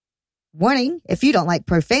Warning, if you don't like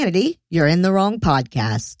profanity, you're in the wrong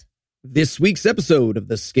podcast. This week's episode of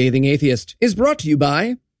The Scathing Atheist is brought to you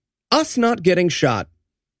by us not getting shot.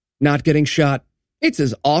 Not getting shot. It's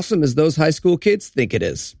as awesome as those high school kids think it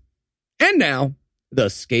is. And now, The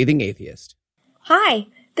Scathing Atheist. Hi,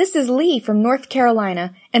 this is Lee from North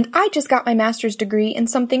Carolina, and I just got my master's degree in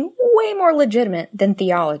something way more legitimate than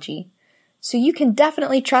theology. So you can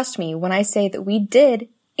definitely trust me when I say that we did,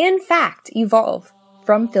 in fact, evolve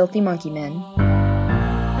from filthy monkey men.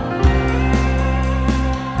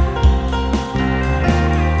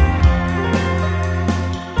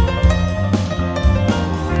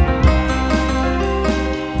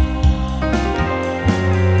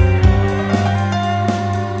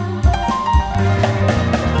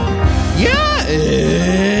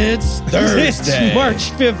 It's Thursday. It's March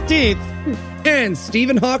 15th. And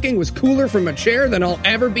Stephen Hawking was cooler from a chair than I'll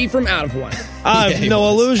ever be from out of one. I've no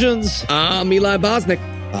illusions. I'm Eli Bosnick.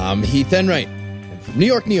 I'm Heath Enright. And from New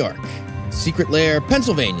York, New York, Secret Lair,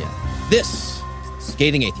 Pennsylvania, this is The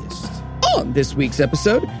Scathing Atheist. On this week's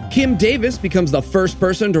episode, Kim Davis becomes the first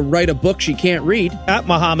person to write a book she can't read. At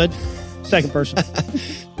Muhammad, second person.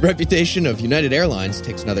 The reputation of United Airlines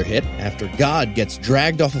takes another hit after God gets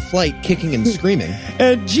dragged off a flight kicking and screaming.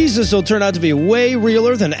 And Jesus will turn out to be way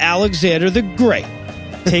realer than Alexander the Great.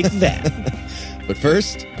 Take that. But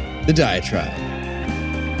first, the diatribe.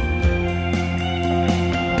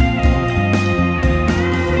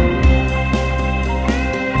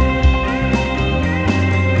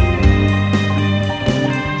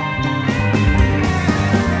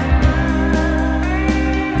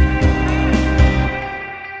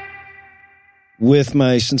 With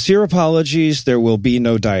my sincere apologies, there will be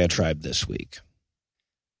no diatribe this week.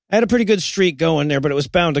 I had a pretty good streak going there, but it was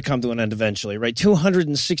bound to come to an end eventually, right?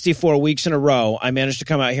 264 weeks in a row, I managed to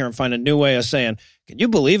come out here and find a new way of saying, can you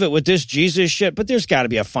believe it with this Jesus shit? But there's got to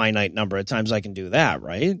be a finite number of times I can do that,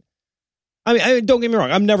 right? I mean, don't get me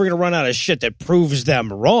wrong. I'm never going to run out of shit that proves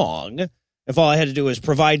them wrong. If all I had to do is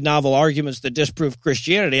provide novel arguments that disprove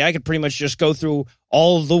Christianity, I could pretty much just go through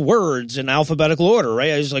all the words in alphabetical order,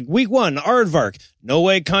 right? I was like, week 1, aardvark. No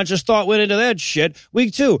way conscious thought went into that shit.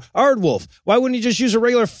 Week 2, aardwolf. Why wouldn't you just use a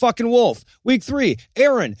regular fucking wolf? Week 3,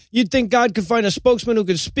 Aaron. You'd think God could find a spokesman who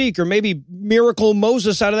could speak, or maybe miracle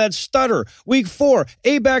Moses out of that stutter. Week 4,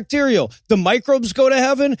 abacterial. The microbes go to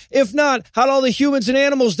heaven? If not, how'd all the humans and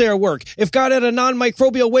animals there work? If God had a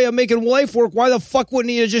non-microbial way of making life work, why the fuck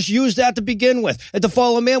wouldn't he have just used that to begin with? At the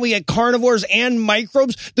fall of man, we get carnivores and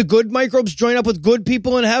microbes. The good microbes join up with good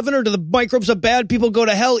people in heaven, or do the microbes of bad people go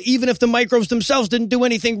to hell even if the microbes themselves didn't do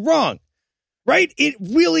anything wrong? Right? It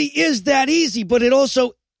really is that easy, but it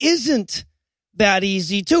also isn't that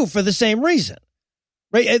easy too, for the same reason.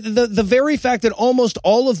 Right? The very fact that almost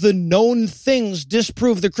all of the known things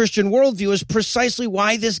disprove the Christian worldview is precisely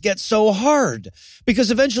why this gets so hard.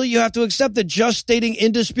 Because eventually you have to accept that just stating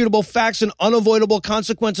indisputable facts and unavoidable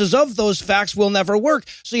consequences of those facts will never work.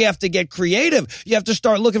 So you have to get creative. You have to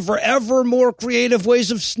start looking for ever more creative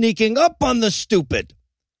ways of sneaking up on the stupid.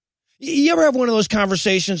 You ever have one of those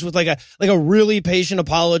conversations with like a really patient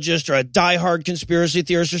apologist or a diehard conspiracy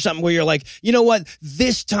theorist or something where you're like, you know what,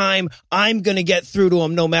 this time I'm going to get through to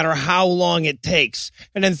them no matter how long it takes.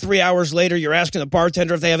 And then 3 hours later, you're asking the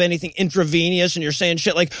bartender if they have anything intravenous, and you're saying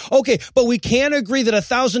shit like, okay, but we can agree that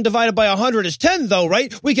 1,000 divided by 100 is 10 though,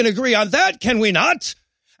 right? We can agree on that, can we not?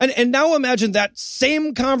 And now imagine that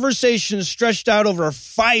same conversation stretched out over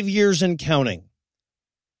 5 years and counting.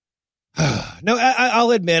 No,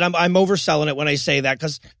 I'll admit I'm overselling it when I say that,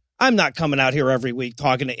 because I'm not coming out here every week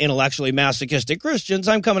talking to intellectually masochistic Christians.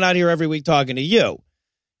 I'm coming out here every week talking to you.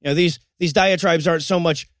 You know, these diatribes aren't so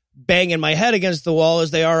much banging my head against the wall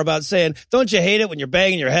as they are about saying, don't you hate it when you're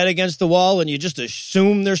banging your head against the wall and you just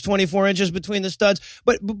assume there's 24 inches between the studs?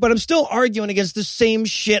 But I'm still arguing against the same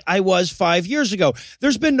shit I was 5 years ago.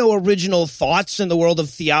 There's been no original thoughts in the world of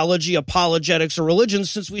theology, apologetics, or religion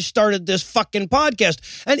since we started this fucking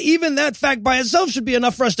podcast. And even that fact by itself should be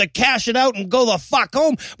enough for us to cash it out and go the fuck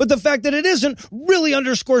home. But the fact that it isn't really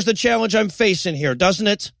underscores the challenge I'm facing here, doesn't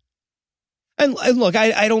it? And look,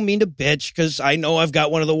 I don't mean to bitch, because I know I've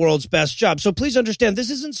got one of the world's best jobs. So please understand,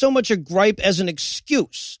 this isn't so much a gripe as an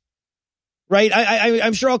excuse, right?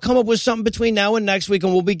 I'm sure I'll come up with something between now and next week,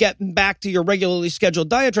 and we'll be getting back to your regularly scheduled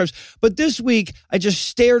diatribes. But this week, I just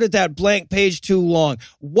stared at that blank page too long.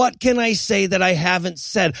 What can I say that I haven't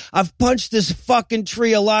said? I've punched this fucking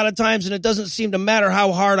tree a lot of times, and it doesn't seem to matter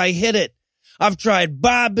how hard I hit it. I've tried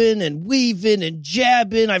bobbing and weaving and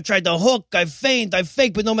jabbing. I've tried to hook, I've feint, I've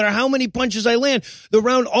faked, but no matter how many punches I land, the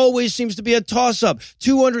round always seems to be a toss-up.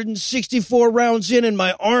 264 rounds in and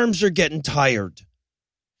my arms are getting tired.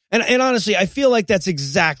 And honestly, I feel like that's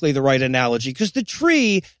exactly the right analogy because the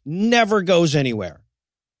tree never goes anywhere.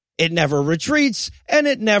 It never retreats and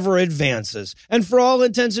it never advances. And for all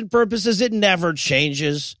intents and purposes, it never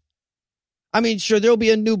changes. I mean, sure, there'll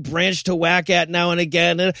be a new branch to whack at now and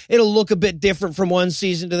again. And it'll look a bit different from one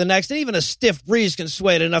season to the next. And even a stiff breeze can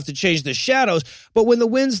sway it enough to change the shadows. But when the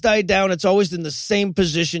winds die down, it's always in the same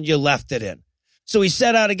position you left it in. So we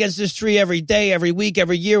set out against this tree every day, every week,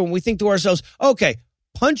 every year when we think to ourselves, okay,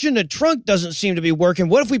 punching the trunk doesn't seem to be working.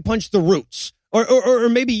 What if we punch the roots? Or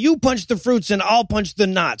maybe you punch the fruits and I'll punch the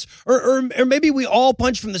knots. Or maybe we all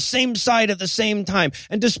punch from the same side at the same time.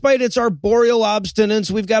 And despite its arboreal obstinance,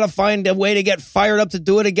 we've got to find a way to get fired up to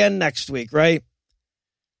do it again next week, right?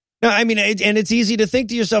 Now, I mean, and it's easy to think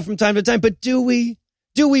to yourself from time to time, but do we?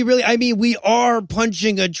 Do we really? I mean, we are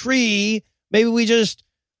punching a tree. Maybe we just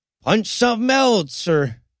punch something else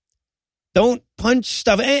or don't punch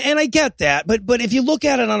stuff. And I get that. But if you look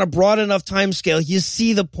at it on a broad enough time scale, you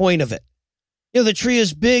see the point of it. You know, the tree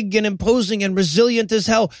is big and imposing and resilient as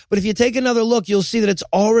hell. But if you take another look, you'll see that it's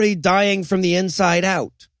already dying from the inside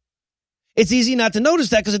out. It's easy not to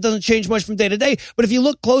notice that because it doesn't change much from day to day. But if you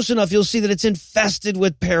look close enough, you'll see that it's infested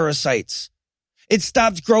with parasites. It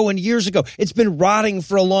stopped growing years ago. It's been rotting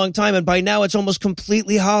for a long time. And by now, it's almost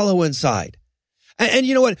completely hollow inside. And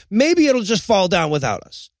you know what? Maybe it'll just fall down without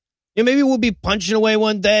us. You know, maybe we'll be punching away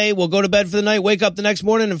one day. We'll go to bed for the night, wake up the next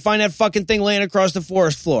morning and find that fucking thing laying across the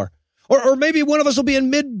forest floor. Or maybe one of us will be in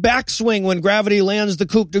mid-backswing when gravity lands the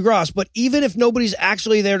coup de grace. But even if nobody's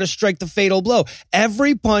actually there to strike the fatal blow,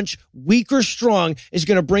 every punch, weak or strong, is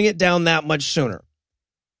going to bring it down that much sooner.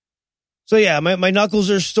 So yeah, my knuckles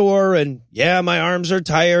are sore, and yeah, my arms are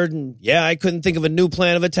tired, and yeah, I couldn't think of a new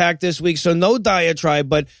plan of attack this week, so no diatribe,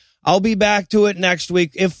 but I'll be back to it next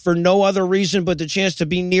week, if for no other reason but the chance to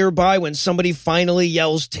be nearby when somebody finally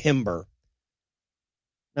yells timber.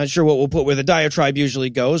 Not sure what we'll put where the diatribe usually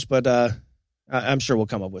goes, but I'm sure we'll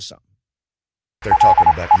come up with something. They're talking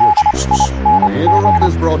about your Jesus. We interrupt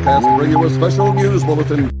this broadcast to bring you a special news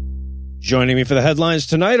bulletin. Joining me for the headlines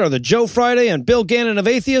tonight are the Joe Friday and Bill Gannon of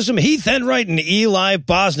Atheism, Heath Enright and Eli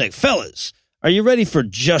Bosnick. Fellas, are you ready for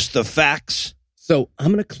just the facts? So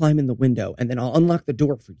I'm going to climb in the window, and then I'll unlock the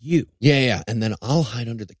door for you. Yeah. And then I'll hide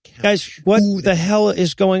under the couch. Guys, what the hell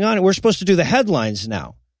is going on? We're supposed to do the headlines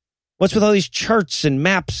now. What's with all these charts and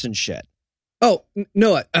maps and shit? Oh,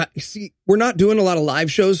 Noah, see, we're not doing a lot of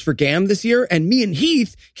live shows for GAM this year, and me and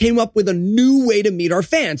Heath came up with a new way to meet our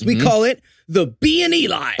fans. We call it the B and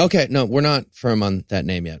Eli. Okay, no, we're not firm on that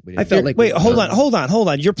name yet. I felt like... Wait, hold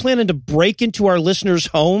on. You're planning to break into our listeners'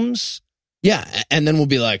 homes? Yeah, and then we'll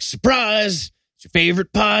be like, surprise, it's your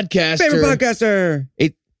favorite podcaster.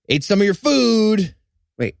 Ate some of your food.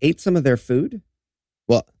 Wait, ate some of their food?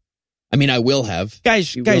 Well... I mean, I will have.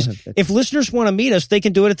 Guys, if listeners want to meet us, they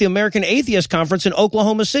can do it at the American Atheist Conference in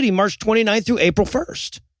Oklahoma City, March 29th through April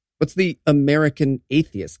 1st. What's the American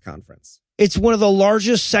Atheist Conference? It's one of the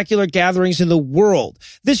largest secular gatherings in the world.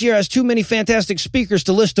 This year has too many fantastic speakers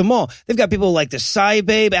to list them all. They've got people like the Psy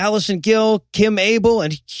Babe, Allison Gill, Kim Abel,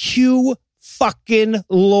 and Hugh fucking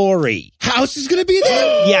Laurie. House is going to be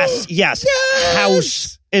there? Yes.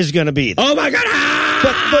 House is going to be there. Oh my God.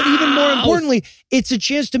 But even more importantly, it's a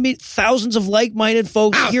chance to meet thousands of like-minded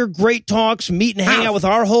folks, hear great talks, meet and hang out with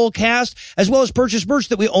our whole cast, as well as purchase merch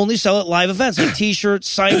that we only sell at live events like t-shirts,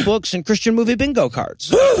 signed books, and Christian movie bingo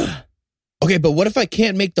cards. Okay, but what if I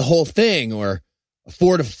can't make the whole thing or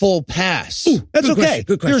afford a full pass? That's Good okay.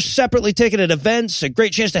 question. You're separately ticketed events, a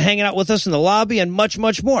great chance to hang out with us in the lobby, and much,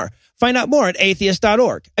 much more. Find out more at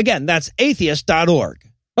atheist.org. Again, that's atheist.org.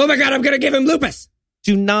 Oh my God, I'm going to give him lupus.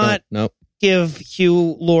 Do not give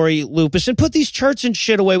Hugh Laurie lupus and put these charts and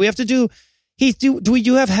shit away. We have to do, Heath, do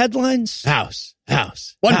you have headlines? House.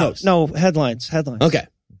 One house. No, headlines. Okay.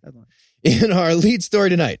 In our lead story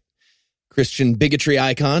tonight, Christian bigotry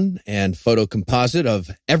icon and photo composite of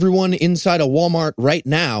everyone inside a Walmart right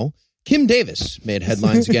now, Kim Davis made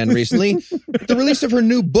headlines again recently with the release of her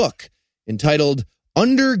new book entitled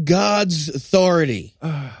Under God's Authority,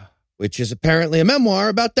 which is apparently a memoir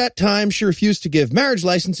about that time she refused to give marriage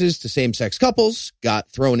licenses to same-sex couples, got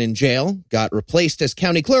thrown in jail, got replaced as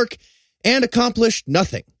county clerk, and accomplished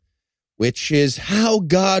nothing, which is how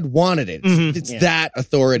God wanted it. It's that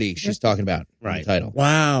authority she's talking about in the title.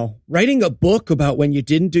 Wow. Writing a book about when you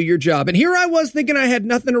didn't do your job. And here I was thinking I had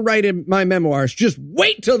nothing to write in my memoirs. Just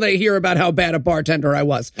wait till they hear about how bad a bartender I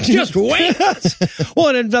was. Just wait. Well,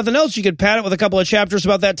 and if nothing else, you could pad it with a couple of chapters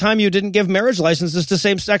about that time you didn't give marriage licenses to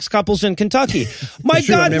same-sex couples in Kentucky. My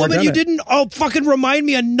God, woman, you didn't fucking remind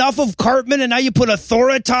me enough of Cartman, and now you put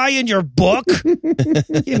Authoritie in your book?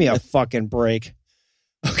 Give me a fucking break.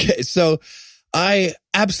 Okay, so I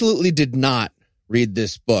absolutely did not read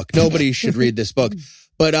this book. Nobody should read this book.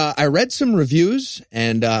 But I read some reviews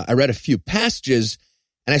and I read a few passages,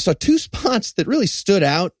 and I saw two spots that really stood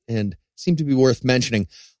out and seemed to be worth mentioning.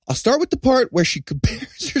 I'll start with the part where she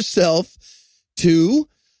compares herself to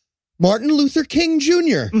Martin Luther King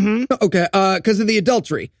Jr. Mm-hmm. Okay, because of the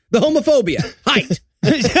adultery, the homophobia, height.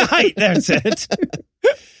 Height, that's it.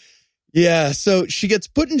 Yeah, so she gets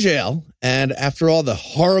put in jail, and after all the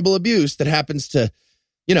horrible abuse that happens to,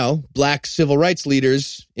 you know, black civil rights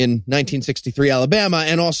leaders in 1963 Alabama,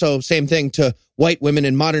 and also same thing to white women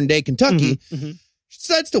in modern-day Kentucky, she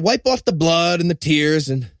decides to wipe off the blood and the tears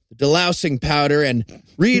and the delousing powder and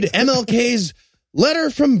read MLK's letter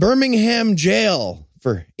from Birmingham jail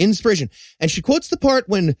for inspiration. And she quotes the part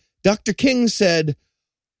when Dr. King said,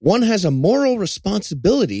 "One has a moral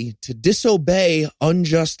responsibility to disobey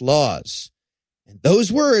unjust laws." And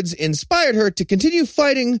those words inspired her to continue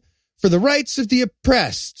fighting for the rights of the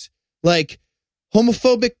oppressed, like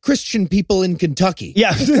homophobic Christian people in Kentucky.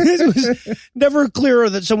 Yeah, it was never clearer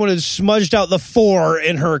that someone had smudged out the 4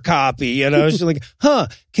 in her copy. You know, she's like,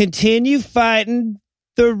 continue fighting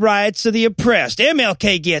the rights of the oppressed.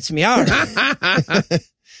 MLK gets me. All right.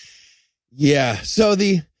 Yeah, so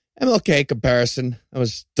the MLK comparison, that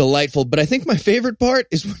was delightful. But I think my favorite part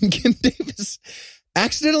is when Kim Davis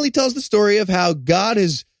accidentally tells the story of how God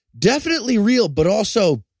is definitely real, but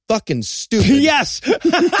also fucking stupid. Yes.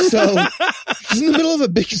 So she's in the middle of a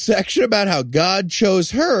big section about how God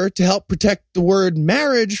chose her to help protect the word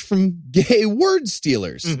marriage from gay word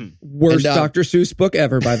stealers. Worst Dr. Seuss book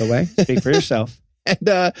ever, by the way. Speak for yourself.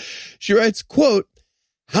 And she writes, quote,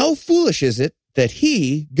 "How foolish is it that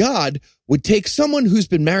he, God, would take someone who's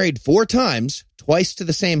been married 4 times, twice to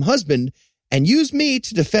the same husband, and use me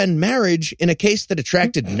to defend marriage in a case that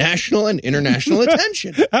attracted national and international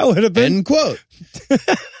attention." That would have been. End quote.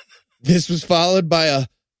 This was followed by a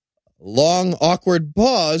long, awkward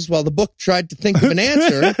pause while the book tried to think of an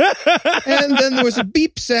answer. And then there was a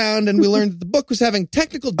beep sound, and we learned that the book was having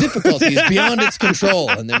technical difficulties beyond its control.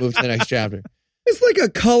 And they moved to the next chapter. It's like a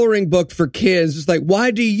coloring book for kids. It's like, why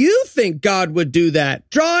do you think God would do that?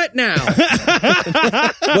 Draw it now.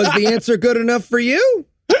 Was the answer good enough for you?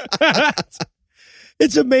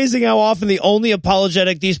 It's amazing how often the only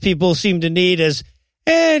apologetic these people seem to need is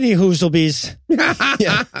any hoozlebees.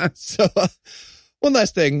 Yeah. So one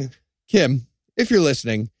last thing, Kim, if you're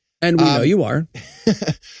listening. And we know you are.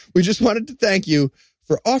 We just wanted to thank you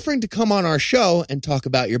for offering to come on our show and talk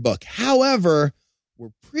about your book. However, we're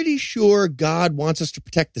pretty sure God wants us to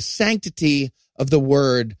protect the sanctity of the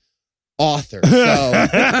word author. So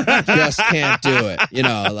just can't do it, you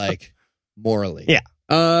know, like morally. Yeah.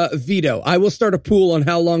 Veto. I will start a pool on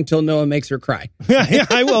how long till Noah makes her cry.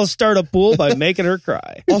 I will start a pool by making her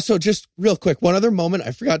cry. Also, just real quick, one other moment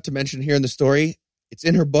I forgot to mention here in the story. It's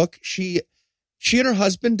in her book. She and her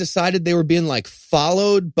husband decided they were being like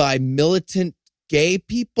followed by militant gay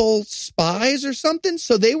people, spies or something.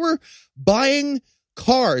 So they were buying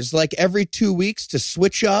cars like every 2 weeks to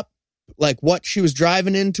switch up like what she was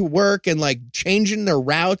driving into work and like changing their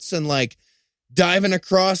routes and like diving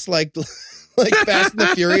across like Fast and the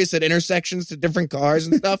Furious at intersections to different cars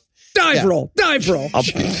and stuff. Dive roll.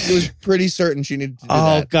 It was pretty certain she needed to do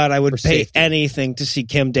that. Oh, God, I would pay safety. anything to see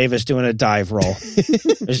Kim Davis doing a dive roll.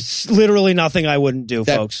 There's literally nothing I wouldn't do,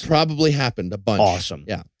 That folks. probably happened a bunch. Awesome.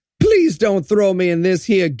 Yeah. Please don't throw me in this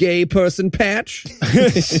here gay person patch.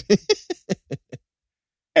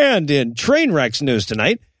 And in train wrecks news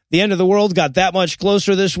tonight, the end of the world got that much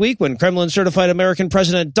closer this week when Kremlin-certified American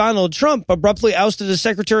President Donald Trump abruptly ousted his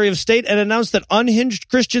Secretary of State and announced that unhinged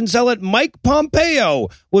Christian zealot Mike Pompeo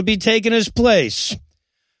would be taking his place.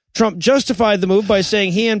 Trump justified the move by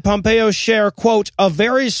saying he and Pompeo share, quote, a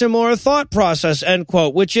very similar thought process, end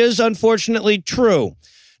quote, which is unfortunately true.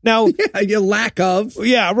 Now, your lack of.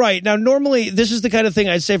 Yeah, right. Now, normally, this is the kind of thing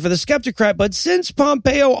I'd say for the skeptocrat, but since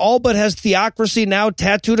Pompeo all but has theocracy now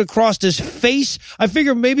tattooed across his face, I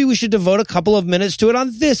figure maybe we should devote a couple of minutes to it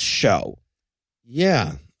on this show.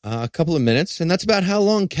 Yeah, a couple of minutes. And that's about how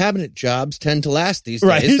long cabinet jobs tend to last these days.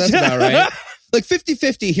 Right. That's about right. Like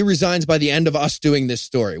 50-50, he resigns by the end of us doing this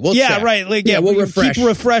story. We'll check. Right. Like, we'll refresh. Keep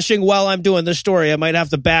refreshing while I'm doing the story. I might have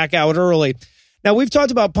to back out early. Now, we've talked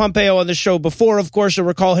about Pompeo on the show before. Of course, you'll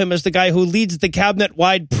recall him as the guy who leads the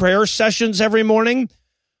cabinet-wide prayer sessions every morning.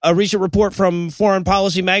 A recent report from Foreign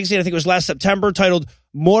Policy magazine, I think it was last September, titled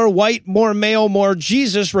 "More White, More Male, More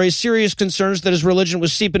Jesus," raised serious concerns that his religion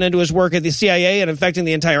was seeping into his work at the CIA and infecting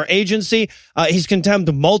the entire agency. He's condemned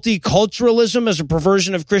multiculturalism as a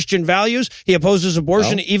perversion of Christian values. He opposes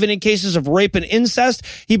abortion even in cases of rape and incest.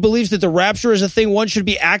 He believes that the rapture is a thing one should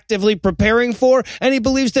be actively preparing for, and he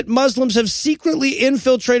believes that Muslims have secretly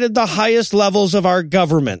infiltrated the highest levels of our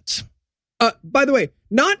government. By the way,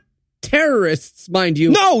 not terrorists, mind you.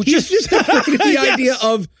 No, he's just the idea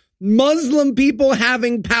of Muslim people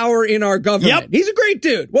having power in our government. Yep. He's a great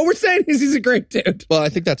dude. What we're saying is he's a great dude. Well, I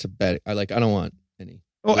think that's a bad. I don't want any.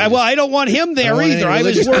 Well, I don't want him there either. I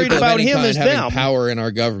was worried about him as them. Power in our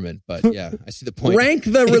government, but yeah, I see the point. Rank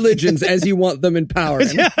the religions as you want them in power.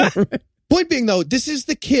 Point being, though, this is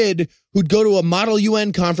the kid who'd go to a Model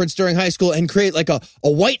UN conference during high school and create like a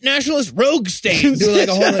white nationalist rogue state, and do like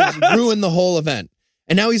a whole ruin the whole event.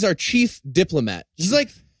 And now he's our chief diplomat. This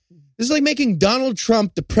is like making Donald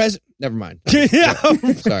Trump the president. Never mind. Yeah,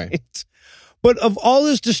 sorry. Right. But of all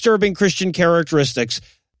his disturbing Christian characteristics,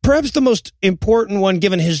 perhaps the most important one,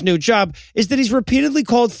 given his new job, is that he's repeatedly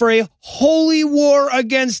called for a holy war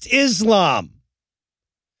against Islam.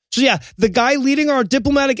 So yeah, the guy leading our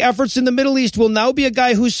diplomatic efforts in the Middle East will now be a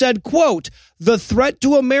guy who said, quote, "The threat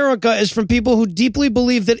to America is from people who deeply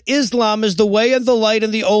believe that Islam is the way and the light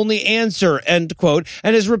and the only answer," end quote,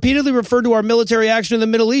 and has repeatedly referred to our military action in the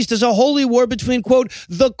Middle East as a holy war between, quote,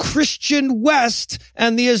 "the Christian West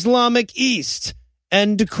and the Islamic East,"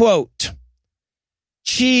 end quote.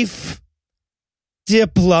 Chief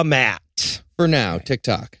diplomat. For now,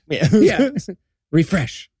 TikTok. Yeah.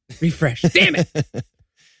 Refresh. Damn it.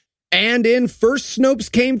 And in first Snopes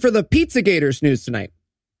came for the Pizzagators news tonight.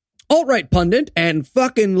 Alt-right pundit and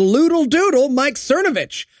fucking loodle doodle Mike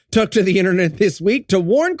Cernovich took to the internet this week to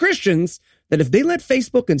warn Christians that if they let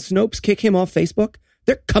Facebook and Snopes kick him off Facebook,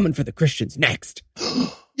 they're coming for the Christians next.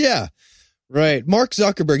 Yeah, right. Mark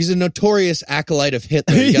Zuckerberg, he's a notorious acolyte of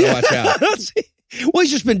Hitler. You gotta watch out. Well,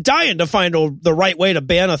 he's just been dying to find the right way to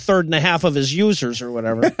ban a third and a half of his users or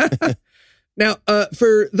whatever. Now,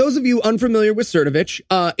 for those of you unfamiliar with Cernovich,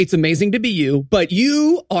 it's amazing to be you, but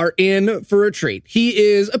you are in for a treat. He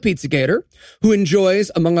is a Pizzagator who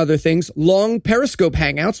enjoys, among other things, long Periscope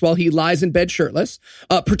hangouts while he lies in bed shirtless,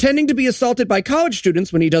 pretending to be assaulted by college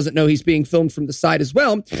students when he doesn't know he's being filmed from the side as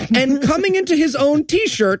well, and coming into his own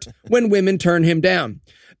t-shirt when women turn him down.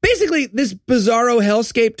 Basically, this bizarro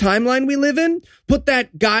hellscape timeline we live in, put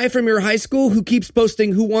that guy from your high school who keeps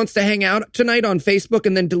posting who wants to hang out tonight on Facebook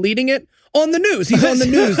and then deleting it on the news. He's on the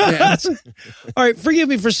news, man. All right, forgive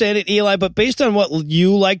me for saying it, Eli, but based on what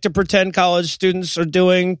you like to pretend college students are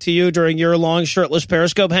doing to you during your long shirtless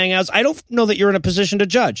Periscope hangouts, I don't know that you're in a position to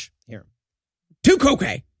judge here. Too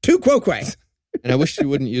quoque. And I wish you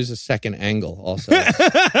wouldn't use a second angle also.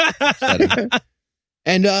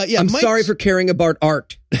 And yeah, I'm sorry for caring about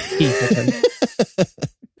art, Ethan.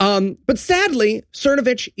 But sadly,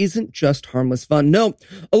 Cernovich isn't just harmless fun. No,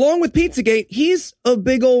 along with Pizzagate, he's a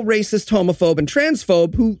big old racist, homophobe, and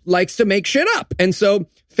transphobe who likes to make shit up. And so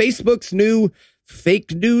Facebook's new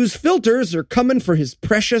fake news filters are coming for his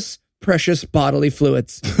precious, precious bodily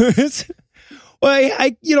fluids. Well,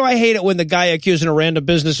 I hate it when the guy accusing a random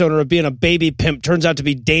business owner of being a baby pimp turns out to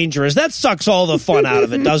be dangerous. That sucks all the fun out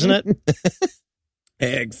of it, doesn't it?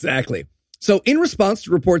 Exactly. So in response to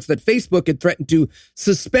reports that Facebook had threatened to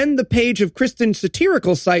suspend the page of Christian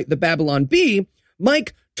satirical site, the Babylon Bee,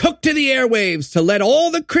 Mike took to the airwaves to let all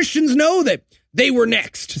the Christians know that they were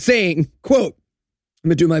next, saying, quote, I'm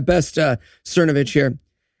going to do my best, Cernovich here.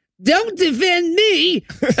 Don't defend me.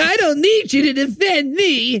 I don't need you to defend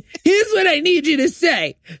me. Here's what I need you to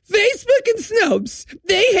say. Facebook and Snopes,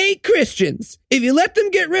 they hate Christians. If you let them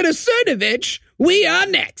get rid of Cernovich, we are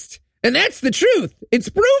next. And that's the truth. It's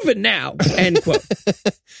proven now. End quote.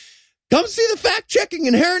 Come see the fact-checking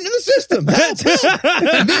inherent in the system.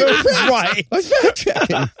 Right.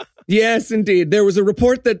 Fact-checking. Yes, indeed. There was a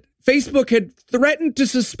report that Facebook had threatened to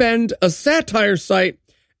suspend a satire site,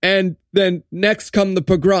 and then next come the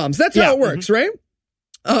pogroms. That's how it works, right?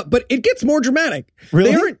 But it gets more dramatic. Really?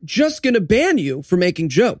 They aren't just going to ban you for making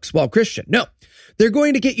jokes while Christian. No, they're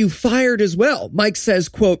going to get you fired as well. Mike says,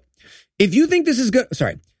 quote, if you think this is going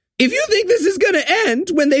to end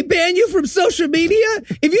when they ban you from social media,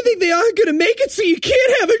 if you think they aren't going to make it so you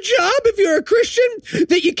can't have a job if you're a Christian,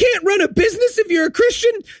 that you can't run a business if you're a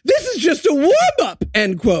Christian, this is just a warm-up,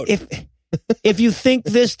 end quote. If you think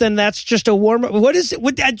this, then that's just a warm-up. What is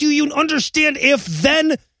it? Do you understand if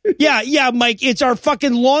then? Yeah, Mike, it's our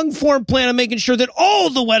fucking long-form plan of making sure that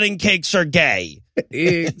all the wedding cakes are gay.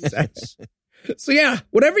 Exactly. So yeah,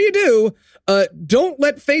 whatever you do, Don't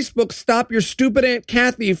let Facebook stop your stupid Aunt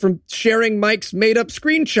Kathy from sharing Mike's made-up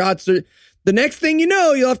screenshots. Or the next thing you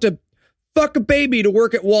know, you'll have to fuck a baby to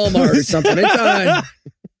work at Walmart or something.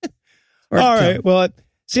 All right. Well, it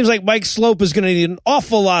seems like Mike Slope is going to need an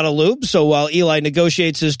awful lot of lube. So while Eli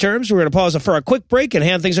negotiates his terms, we're going to pause for a quick break and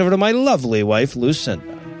hand things over to my lovely wife,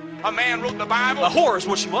 Lucinda. A man wrote the Bible. A whore is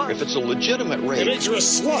what she was. If it's a legitimate rape, it makes you a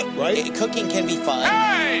slut, right? Cooking can be fun.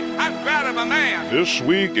 Hey, I'm proud of a man. This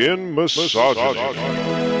week in misogyny.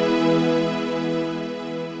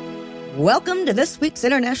 Welcome to this week's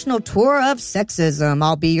International Tour of Sexism.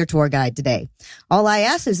 I'll be your tour guide today. All I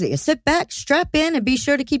ask is that you sit back, strap in, and be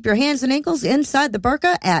sure to keep your hands and ankles inside the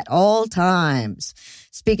burqa at all times.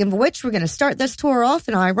 Speaking of which, we're going to start this tour off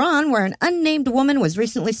in Iran, where an unnamed woman was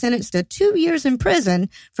recently sentenced to 2 years in prison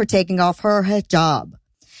for taking off her hijab.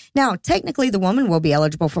 Now, technically, the woman will be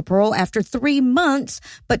eligible for parole after 3 months,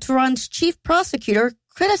 but Tehran's chief prosecutor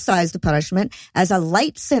criticized the punishment as a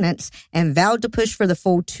light sentence and vowed to push for the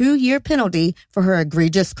full 2-year penalty for her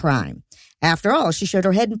egregious crime. After all, she showed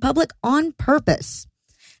her head in public on purpose.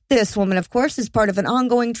 This woman, of course, is part of an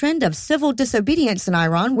ongoing trend of civil disobedience in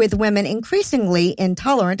Iran, with women increasingly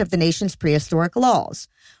intolerant of the nation's prehistoric laws.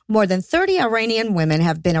 More than 30 Iranian women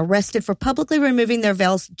have been arrested for publicly removing their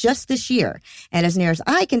veils just this year, and as near as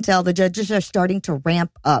I can tell, the judges are starting to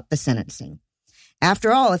ramp up the sentencing.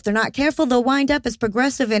 After all, if they're not careful, they'll wind up as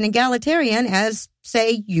progressive and egalitarian as,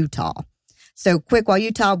 say, Utah. So quick, while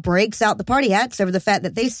Utah breaks out the party hats over the fact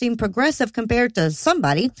that they seem progressive compared to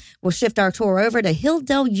somebody, we'll shift our tour over to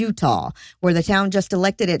Hilldale, Utah, where the town just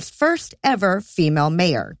elected its first ever female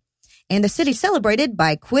mayor. And the city celebrated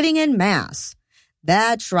by quitting en masse.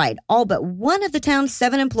 That's right. All but one of the town's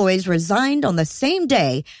 7 employees resigned on the same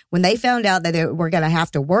day when they found out that they were going to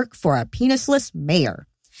have to work for a penisless mayor.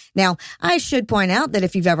 Now, I should point out that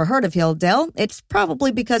if you've ever heard of Hilldale, it's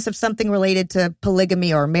probably because of something related to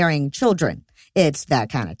polygamy or marrying children. It's that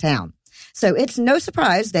kind of town. So it's no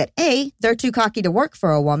surprise that A, they're too cocky to work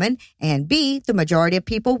for a woman, and B, the majority of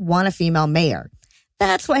people want a female mayor.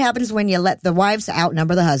 That's what happens when you let the wives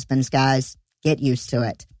outnumber the husbands, guys. Get used to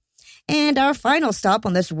it. And our final stop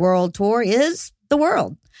on this world tour is the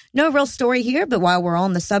world. No real story here, but while we're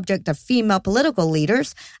on the subject of female political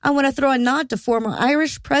leaders, I want to throw a nod to former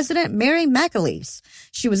Irish President Mary McAleese.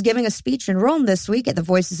 She was giving a speech in Rome this week at the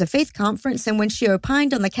Voices of Faith conference, and when she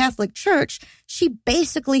opined on the Catholic Church, she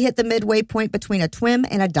basically hit the midway point between a twim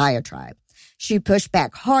and a diatribe. She pushed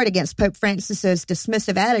back hard against Pope Francis's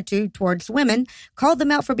dismissive attitude towards women, called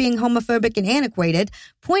them out for being homophobic and antiquated,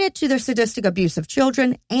 pointed to their sadistic abuse of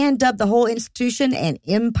children, and dubbed the whole institution an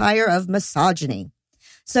empire of misogyny.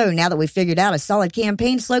 So now that we've figured out a solid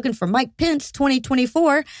campaign slogan for Mike Pence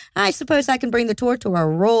 2024, I suppose I can bring the tour to a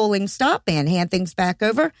rolling stop and hand things back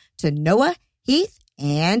over to Noah, Heath,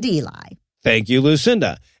 and Eli. Thank you,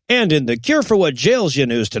 Lucinda. And in the Cure for What Jails You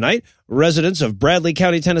news tonight, residents of Bradley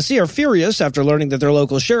County, Tennessee are furious after learning that their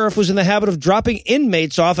local sheriff was in the habit of dropping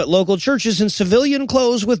inmates off at local churches in civilian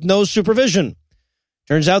clothes with no supervision.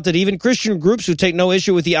 Turns out that even Christian groups who take no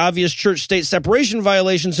issue with the obvious church-state separation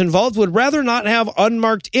violations involved would rather not have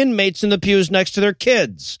unmarked inmates in the pews next to their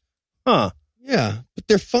kids. Huh. Yeah, but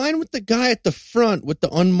they're fine with the guy at the front with the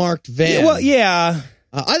unmarked van. Yeah, well, yeah.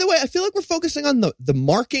 Either way, I feel like we're focusing on the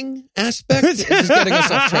marking aspect. It's just getting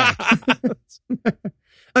us off track.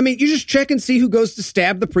 I mean, you just check and see who goes to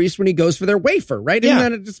stab the priest when he goes for their wafer, right? Yeah.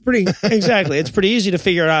 Isn't that just pretty... Exactly. It's pretty easy to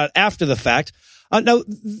figure out after the fact. Now,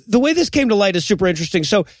 the way this came to light is super interesting.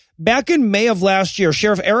 So back in May of last year,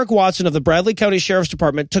 Sheriff Eric Watson of the Bradley County Sheriff's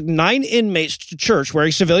Department took 9 inmates to church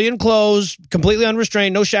wearing civilian clothes, completely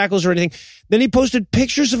unrestrained, no shackles or anything. Then he posted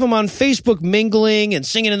pictures of them on Facebook mingling and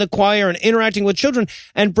singing in the choir and interacting with children,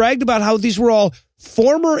 and bragged about how these were all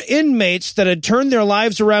former inmates that had turned their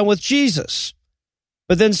lives around with Jesus.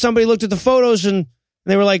 But then somebody looked at the photos and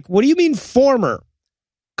they were like, what do you mean former?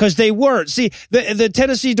 Because they weren't. See, the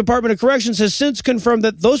Tennessee Department of Corrections has since confirmed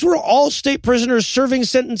that those were all state prisoners serving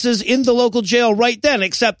sentences in the local jail right then,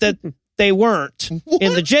 except that they weren't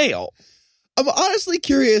in the jail. I'm honestly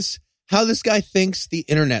curious how this guy thinks the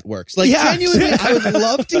internet works. Like, genuinely, I would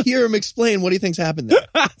love to hear him explain what he thinks happened there.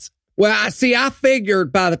 Well, I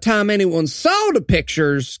figured by the time anyone saw the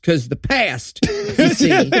pictures, because the past, you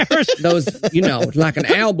see, those, like an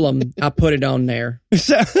album, I put it on there.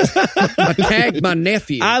 I tagged my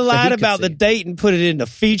nephew. I lied about the date and put it in the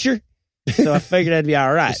feature, so I figured that'd be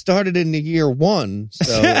all right. It started in the year 1,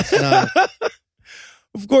 so it's not...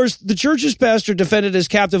 Of course, the church's pastor defended his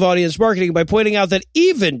captive audience marketing by pointing out that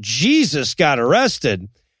even Jesus got arrested.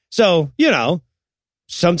 So,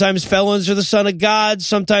 sometimes felons are the son of God,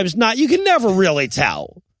 sometimes not. You can never really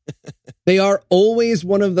tell. They are always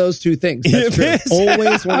one of those two things. That's true.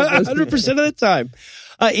 Always one of those 100% of the time.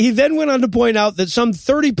 He then went on to point out that some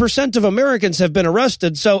 30% of Americans have been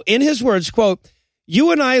arrested. So in his words, quote,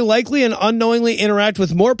 "You and I likely and unknowingly interact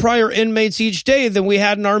with more prior inmates each day than we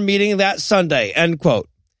had in our meeting that Sunday," end quote.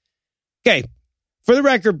 Okay, for the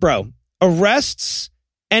record, bro, arrests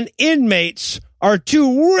and inmates are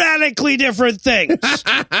two radically different things,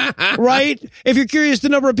 right? If you're curious, the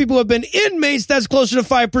number of people who have been inmates, that's closer to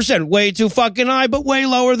 5%. Way too fucking high, but way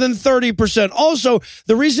lower than 30%. Also,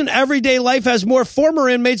 the reason everyday life has more former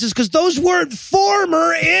inmates is because those weren't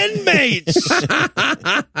former inmates.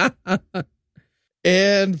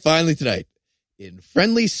 And finally tonight, in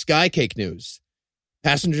friendly skycake news,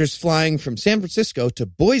 passengers flying from San Francisco to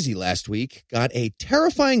Boise last week got a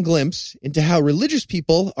terrifying glimpse into how religious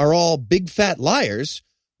people are all big fat liars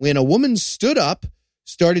when a woman stood up,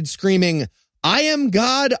 started screaming, "I am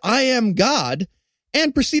God, I am God,"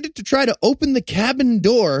 and proceeded to try to open the cabin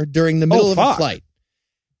door during the middle of a flight.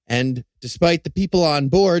 And despite the people on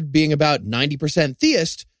board being about 90%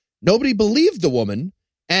 theist, nobody believed the woman,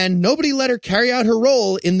 and nobody let her carry out her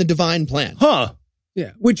role in the divine plan. Huh.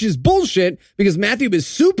 Yeah, which is bullshit because Matthew is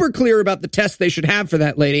super clear about the test they should have for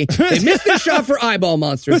that lady. They missed their shot for eyeball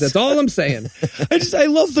monsters. That's all I'm saying. I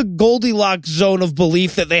love the Goldilocks zone of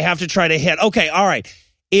belief that they have to try to hit. Okay, all right.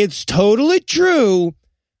 It's totally true,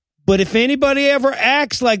 but if anybody ever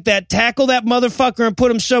acts like that, tackle that motherfucker and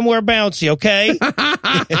put him somewhere bouncy, okay?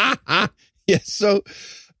 Yeah, so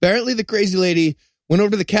apparently the crazy lady went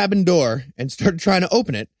over to the cabin door and started trying to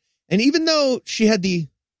open it. And even though she had the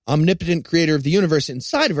omnipotent creator of the universe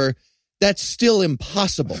inside of her, that's still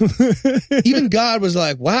impossible. Even God was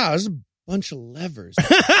like, wow, there's a bunch of levers.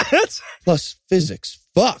 Plus physics.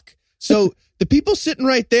 Fuck. So the people sitting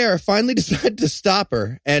right there finally decided to stop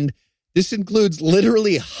her, and this includes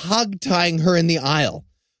literally hog-tying her in the aisle,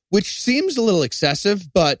 which seems a little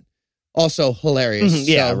excessive, but also hilarious.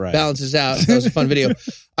 Yeah, so right. Balances out. That was a fun video.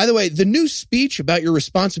 Either way, the new speech about your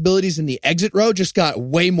responsibilities in the exit row just got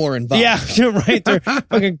way more involved. Yeah, you're right. They're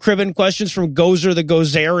fucking cribbing questions from Gozer the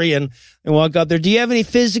Gozerian and walk up there. Do you have any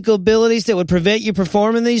physical abilities that would prevent you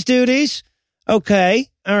performing these duties? Okay.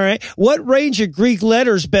 All right. What range of Greek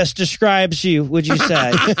letters best describes you, would you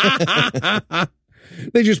say?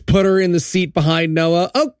 They just put her in the seat behind Noah.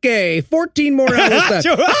 Okay, 14 more hours left.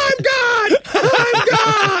 I'm God! I'm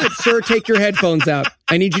God! Sir, take your headphones out.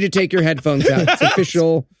 I need you to take your headphones out. It's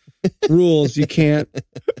official rules. You can't.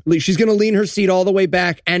 She's going to lean her seat all the way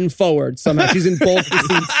back and forward somehow. She's in both the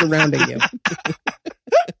seats surrounding you.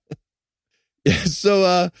 Yeah,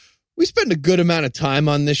 so we spend a good amount of time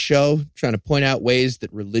on this show trying to point out ways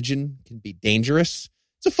that religion can be dangerous.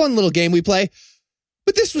 It's a fun little game we play.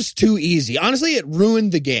 But this was too easy. Honestly, it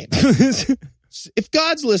ruined the game. If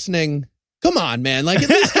God's listening, come on, man. Like, at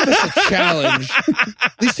least give us a challenge.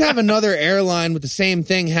 At least have another airline with the same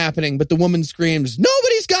thing happening, but the woman screams,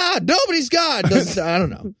 "Nobody's God! Nobody's God!" I don't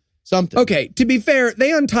know. Something. Okay, to be fair,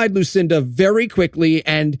 they untied Lucinda very quickly,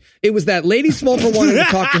 and it was that lady's fault for wanting to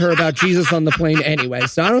talk to her about Jesus on the plane anyway.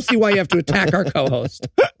 So I don't see why you have to attack our co-host.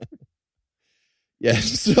 Yeah,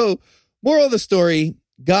 so moral of the story,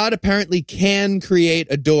 God apparently can create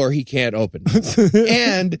a door he can't open.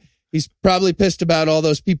 And he's probably pissed about all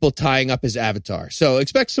those people tying up his avatar. So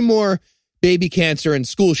expect some more baby cancer and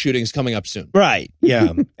school shootings coming up soon. Right,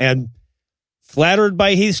 yeah. And flattered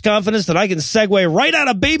by Heath's confidence that I can segue right out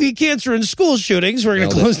of baby cancer and school shootings, we're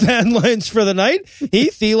going to close the headlines for the night.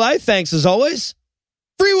 Heath, Eli, thanks as always.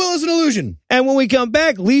 Free will is an illusion. And when we come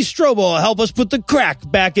back, Lee Strobel will help us put the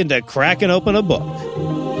crack back into cracking open a book.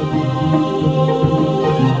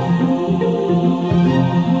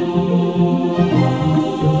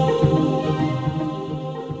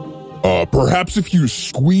 Perhaps if you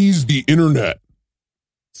squeeze the internet.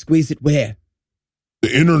 Squeeze it where?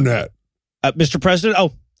 The internet. Mr. President?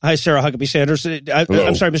 Oh, hi, Sarah Huckabee Sanders.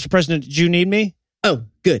 I'm sorry, Mr. President, did you need me? Oh,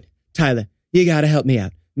 good. Tyler, you gotta help me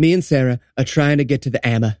out. Me and Sarah are trying to get to the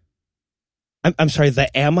AMA. I'm sorry,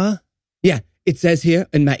 the AMA? Yeah, it says here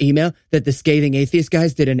in my email that the Scathing Atheist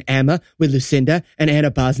guys did an AMA with Lucinda and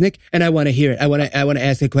Anna Bosnick, and I want to hear it. I want to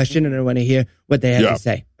ask a question, and I want to hear what they have to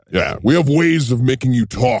say. Yeah, we have ways of making you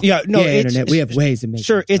talk. Yeah, no, internet. We have ways of making.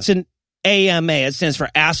 Sure, it's an AMA. It stands for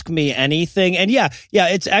Ask Me Anything. And yeah,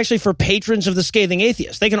 it's actually for patrons of the Scathing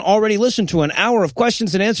Atheist. They can already listen to an hour of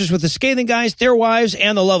questions and answers with the Scathing guys, their wives,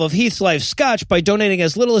 and the love of Heath's Life Scotch by donating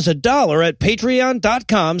as little as $1 at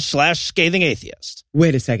patreon.com/scathingatheist.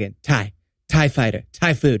 Wait a second. TIE fighter,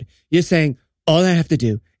 Thai food. You're saying all I have to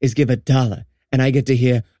do is give $1 and I get to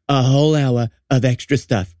hear a whole hour of extra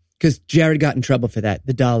stuff. Because Jared got in trouble for that.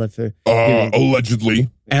 The $1 for allegedly.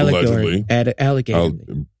 Alligator.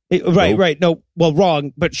 Right. No, well,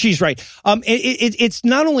 wrong, but she's right. It's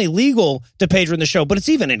not only legal to patron the show, but it's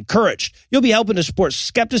even encouraged. You'll be helping to support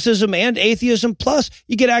skepticism and atheism. Plus,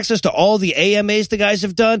 you get access to all the AMAs the guys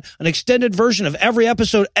have done, an extended version of every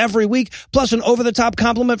episode every week, plus an over-the-top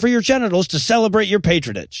compliment for your genitals to celebrate your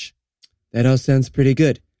patronage. That all sounds pretty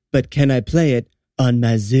good, but can I play it on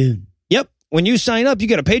my Zune? Yep. When you sign up, you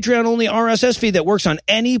get a Patreon-only RSS feed that works on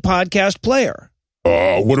any podcast player.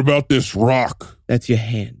 What about this rock? That's your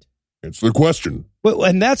hand. Answer the question. Well,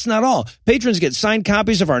 and that's not all. Patrons get signed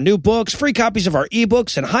copies of our new books, free copies of our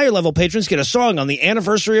ebooks, and higher-level patrons get a song on the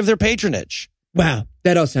anniversary of their patronage. Wow,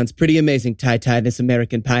 that all sounds pretty amazing, Ty, this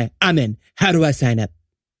American Pie. I'm in. How do I sign up?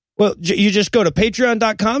 Well, you just go to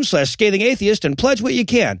patreon.com/scathingatheist and pledge what you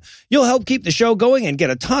can. You'll help keep the show going and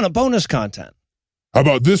get a ton of bonus content. How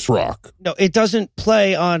about this rock? No, it doesn't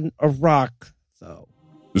play on a rock, though.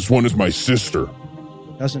 This one is my sister.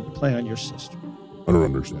 It doesn't play on your sister. I don't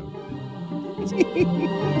understand.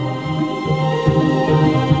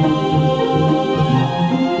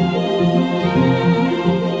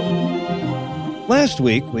 Last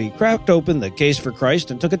week, we cracked open the Case for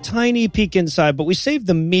Christ and took a tiny peek inside, but we saved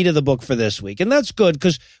the meat of the book for this week. And that's good,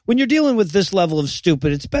 because when you're dealing with this level of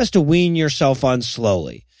stupid, it's best to wean yourself on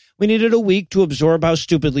slowly. We needed a week to absorb how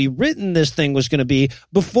stupidly written this thing was going to be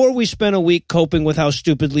before we spent a week coping with how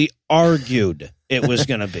stupidly argued it was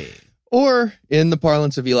going to be. Or, in the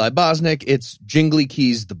parlance of Eli Bosnick, it's Jingly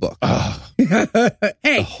Keys the book.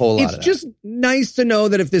 Hey, a whole lot it's of just nice to know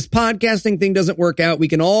that if this podcasting thing doesn't work out, we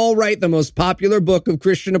can all write the most popular book of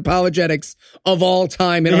Christian apologetics of all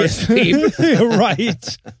time in our sleep.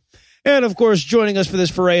 Right. And, of course, joining us for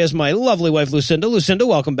this foray is my lovely wife, Lucinda. Lucinda,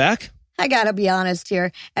 welcome back. I gotta be honest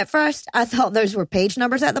here. At first, I thought those were page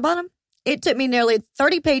numbers at the bottom. It took me nearly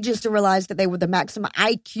 30 pages to realize that they were the maximum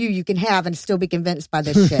IQ you can have and still be convinced by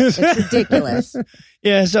this shit. It's ridiculous.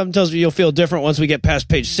 Yeah, something tells me you'll feel different once we get past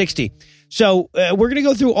page 60. So we're going to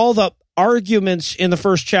go through all the arguments in the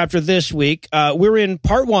first chapter this week. We're in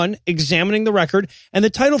part 1, examining the record. And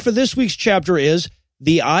the title for this week's chapter is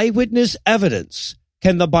The Eyewitness Evidence.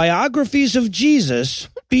 Can the biographies of Jesus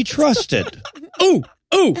be trusted? Ooh.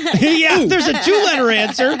 Yeah, there's a 2-letter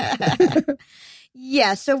answer.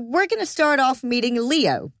 Yeah, so we're going to start off meeting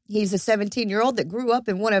Leo. He's a 17-year-old that grew up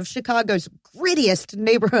in one of Chicago's grittiest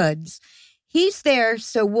neighborhoods. He's there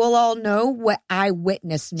so we'll all know what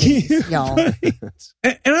eyewitness means, y'all. Right.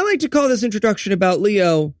 And I like to call this introduction about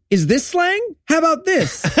Leo, is this slang? How about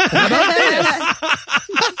this? How about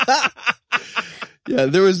this? Yeah,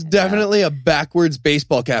 there was definitely a backwards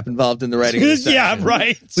baseball cap involved in the writing of this section. Yeah,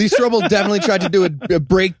 right. Lee Strobel definitely tried to do a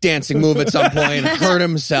breakdancing move at some point, hurt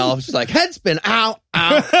himself. Just like, head spin, ow.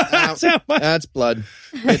 That's blood.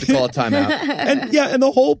 We had to call a timeout. And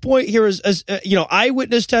the whole point here is,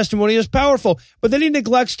 eyewitness testimony is powerful, but then he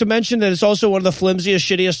neglects to mention that it's also one of the flimsiest,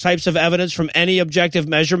 shittiest types of evidence from any objective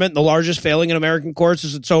measurement. The largest failing in American courts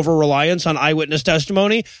is its over-reliance on eyewitness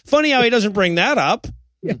testimony. Funny how he doesn't bring that up.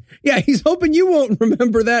 Yeah, he's hoping you won't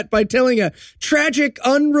remember that by telling a tragic,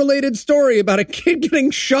 unrelated story about a kid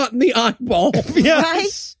getting shot in the eyeball. Yes.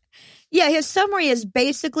 Right? Yeah, his summary is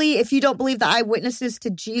basically, if you don't believe the eyewitnesses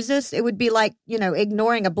to Jesus, it would be like,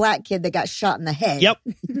 ignoring a black kid that got shot in the head. Yep.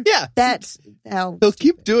 Yeah. That's how... They'll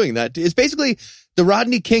keep doing that. It's basically the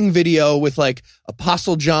Rodney King video with, like,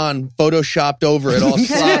 Apostle John photoshopped over it all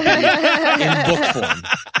sloppy in book form.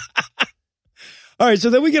 All right,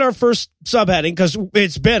 so then we get our first subheading, because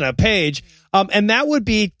it's been a page, and that would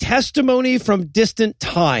be testimony from distant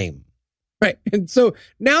time. Right, and so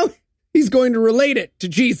now he's going to relate it to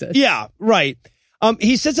Jesus. Yeah, right.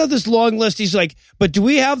 He sets out this long list. He's like, but do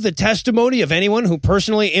we have the testimony of anyone who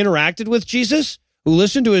personally interacted with Jesus, who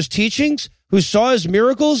listened to his teachings, who saw his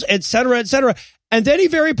miracles, et cetera, et cetera? And then he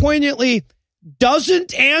very poignantly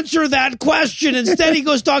doesn't answer that question. Instead, he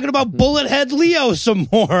goes talking about Bullethead Leo some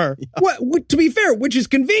more. What, to be fair, which is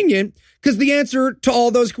convenient, because the answer to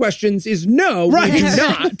all those questions is no, right. We do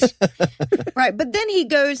not. Right, but then he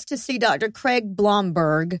goes to see Dr. Craig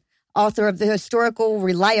Blomberg, author of The Historical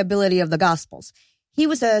Reliability of the Gospels. He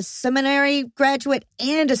was a seminary graduate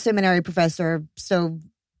and a seminary professor, so,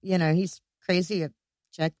 he's crazy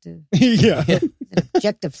objective. Yeah. An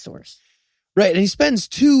objective source. Right, and he spends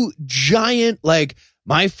 2 giant,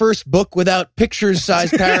 my first book without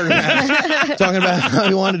pictures-sized paragraphs talking about how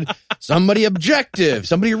he wanted somebody objective,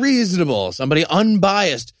 somebody reasonable, somebody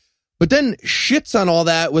unbiased, but then shits on all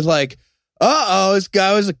that with this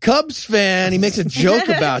guy was a Cubs fan. He makes a joke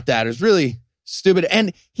about that. It was really stupid,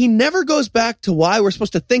 and he never goes back to why we're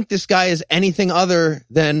supposed to think this guy is anything other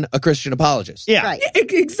than a Christian apologist. Yeah. Right.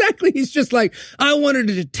 Exactly. He's just like, I wanted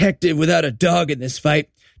a detective without a dog in this fight.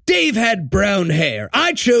 Dave had brown hair.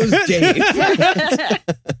 I chose Dave.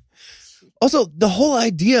 Also, the whole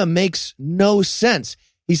idea makes no sense.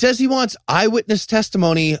 He says he wants eyewitness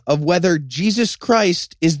testimony of whether Jesus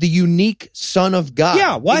Christ is the unique Son of God.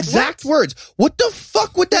 Yeah, what? Exact words. What the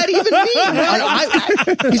fuck would that even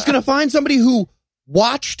mean? He's going to find somebody who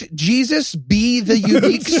watched Jesus be the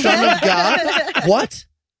unique Son of God? What?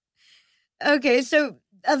 Okay, so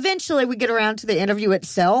eventually we get around to the interview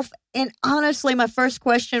itself. And honestly, my first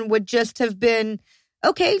question would just have been,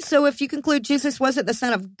 okay, so if you conclude Jesus wasn't the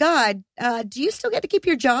Son of God, do you still get to keep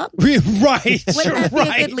your job? Right. Wouldn't that be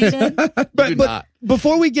a good lead-in? But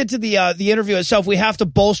before we get to the interview itself, we have to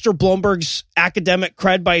bolster Blomberg's academic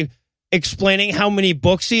cred by explaining how many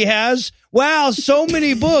books he has. Wow, so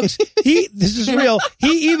many books. This is real.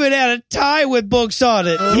 He even had a tie with books on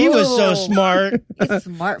it. He was so smart. He's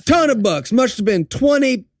smart. Ton of books. Must have been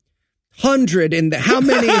 2,000 in the. How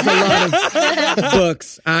many is a lot of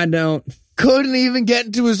books? I don't. Couldn't even get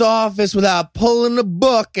into his office without pulling a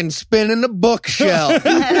book and spinning a bookshelf.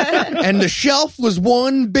 And the shelf was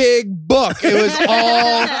one big book. It was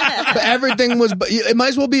all, everything was, it might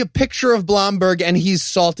as well be a picture of Blomberg and he's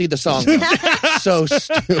Salty the Song. So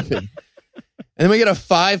stupid. And then we get a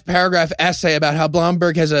 5-paragraph essay about how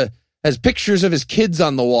Blomberg has pictures of his kids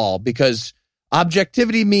on the wall because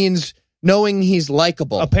objectivity means knowing he's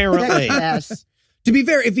likable. Apparently. Yes. To be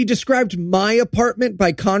fair, if he described my apartment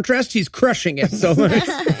by contrast, he's crushing it so much.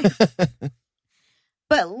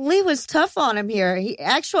 But Lee was tough on him here.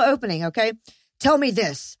 Actual opening, okay? Tell me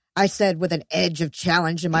this, I said with an edge of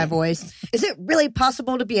challenge in my voice. Is it really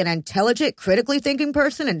possible to be an intelligent, critically thinking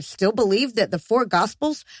person and still believe that the 4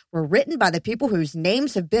 Gospels were written by the people whose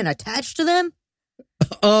names have been attached to them?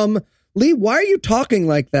 Lee, why are you talking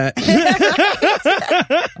like that?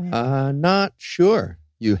 Not sure.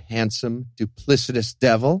 You handsome, duplicitous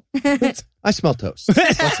devil. I smell toast. What's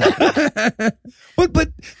that?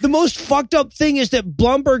 But the most fucked up thing is that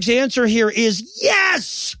Blomberg's answer here is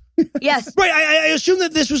yes. Yes. Right. I assume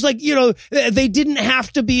that this was like, they didn't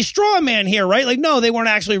have to be straw man here, right? Like, no, they weren't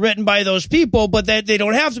actually written by those people, but that they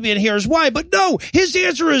don't have to be, and here's why. But no, his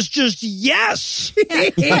answer is just yes.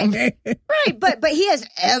 Right. But he has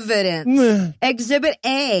evidence. Exhibit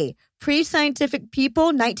A. Pre-scientific people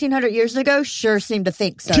 1900 years ago sure seem to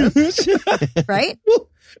think so. Right? Well,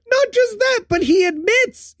 not just that, but he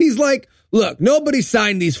admits. He's like, look, nobody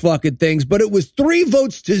signed these fucking things, but it was 3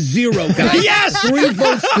 votes to 0, guys. Yes! 3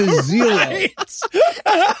 votes to 0. Right.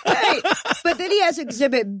 Right. But then he has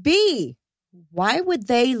Exhibit B. Why would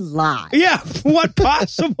they lie? Yeah. What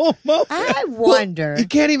possible moment? I wonder. Well, you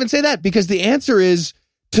can't even say that because the answer is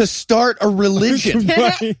to start a religion.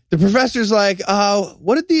 Right. The professor's like,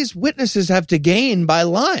 what did these witnesses have to gain by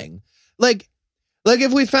lying? Like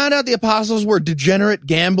if we found out the apostles were degenerate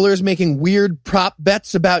gamblers making weird prop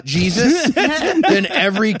bets about Jesus, then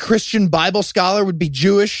every Christian Bible scholar would be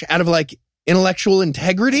Jewish out of like intellectual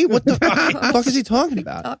integrity. What the fuck is he talking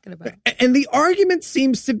about? And the argument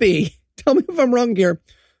seems to be, tell me if I'm wrong here,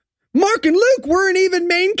 Mark and Luke weren't even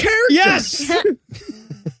main characters. Yes.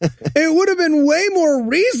 It would have been way more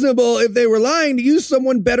reasonable if they were lying to use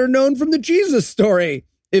someone better known from the Jesus story.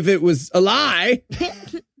 If it was a lie.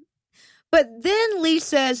 But then Lee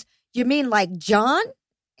says, you mean like John?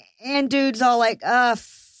 And dude's all like,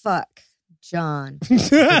 fuck, John.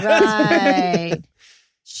 Right.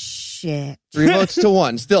 Shit. 3 votes to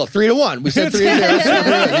 1. Still 3-1. We said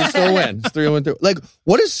 3-0. You still win. It's 3-1. Like,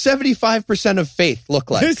 what does 75% of faith look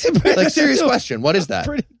like? Like, serious question. What is that?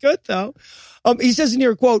 Pretty good, though. He says in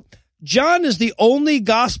here, quote, John is the only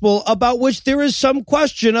gospel about which there is some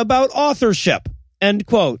question about authorship, end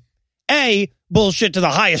quote. A, bullshit to the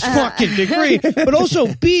highest fucking degree, but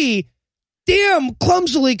also B, damn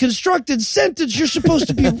clumsily constructed sentence you're supposed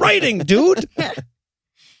to be writing, dude. And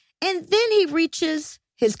then he reaches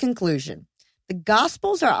his conclusion. The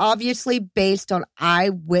Gospels are obviously based on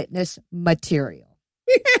eyewitness material.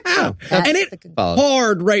 Yeah. And it the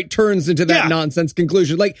hard right turns into that nonsense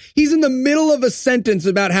conclusion. Like he's in the middle of a sentence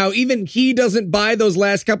about how even he doesn't buy those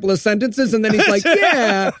last couple of sentences. And then he's like,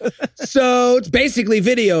 yeah, so it's basically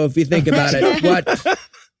video if you think about it. What?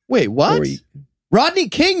 Wait, what? Rodney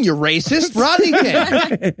King, you racist. Rodney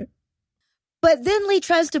King. But then Lee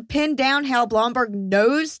tries to pin down how Blomberg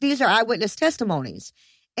knows these are eyewitness testimonies.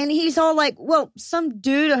 And he's all like, well, some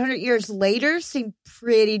dude 100 years later seemed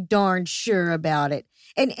pretty darn sure about it.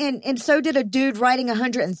 And so did a dude writing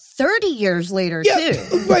 130 years later,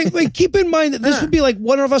 too. Right. Keep in mind that this would be like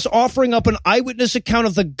one of us offering up an eyewitness account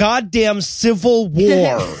of the goddamn Civil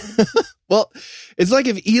War. Well, it's like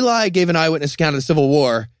if Eli gave an eyewitness account of the Civil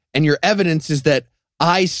War, and your evidence is that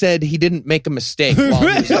I said he didn't make a mistake while he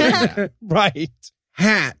was doing that. Right.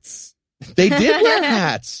 hats. They did wear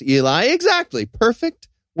hats, Eli. Exactly. Perfect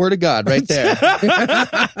word of God right there.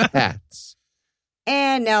 Hats.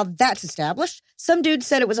 And now that's established. Some dude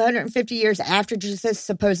said it was 150 years after Jesus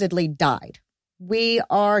supposedly died. We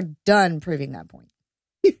are done proving that point.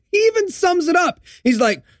 He even sums it up. He's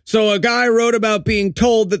like, so a guy wrote about being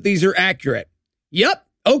told that these are accurate. Yep.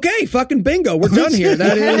 Okay, fucking bingo. We're done here.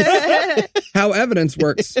 That is how evidence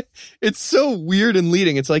works. It's so weird and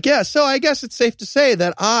leading. It's like, yeah, so I guess it's safe to say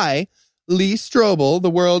that I, Lee Strobel,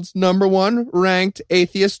 the world's #1 ranked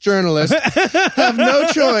atheist journalist, have no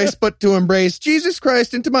choice but to embrace Jesus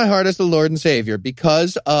Christ into my heart as the Lord and Savior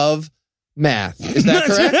because of math. Is that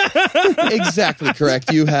correct? Exactly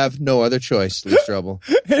correct. You have no other choice, Lee Strobel.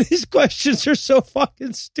 And his questions are so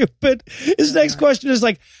fucking stupid. His next question is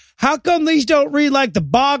like, how come these don't read like the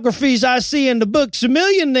biographies I see in the books a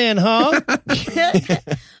million then, huh?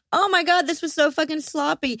 Oh my God, this was so fucking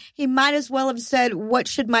sloppy. He might as well have said, what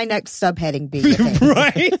should my next subheading be?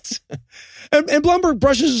 Right? And Blumberg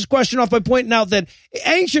brushes his question off by pointing out that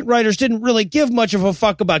ancient writers didn't really give much of a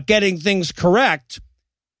fuck about getting things correct.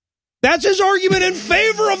 That's his argument in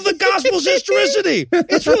favor of the gospel's historicity.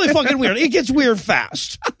 It's really fucking weird. It gets weird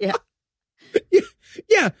fast. Yeah.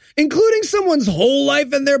 Yeah, including someone's whole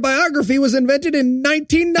life and their biography was invented in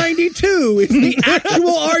 1992. It's the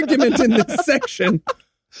actual argument in this section.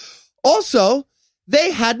 Also,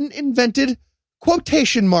 they hadn't invented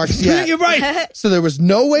quotation marks yet. You're right. So there was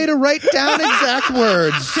no way to write down exact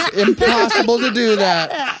words. Impossible to do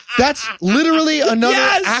that. That's literally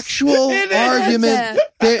another actual argument.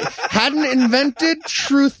 They hadn't invented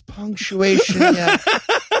truth punctuation yet.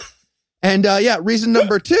 And reason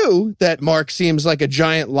number 2 that Mark seems like a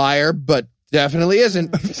giant liar, but definitely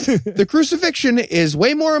isn't. The crucifixion is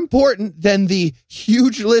way more important than the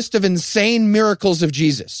huge list of insane miracles of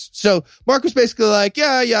Jesus. So Mark was basically like,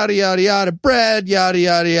 yeah, yada, yada, yada, bread, yada,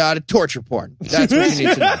 yada, yada, torture porn. That's what you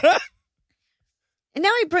need to know. And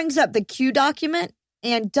now he brings up the Q document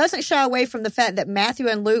and doesn't shy away from the fact that Matthew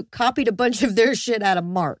and Luke copied a bunch of their shit out of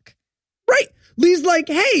Mark. Right. Lee's like,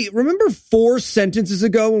 hey, remember 4 sentences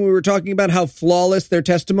ago when we were talking about how flawless their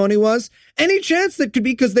testimony was? Any chance that could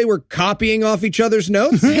be because they were copying off each other's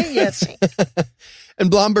notes? Yes. And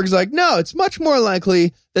Blomberg's like, no, it's much more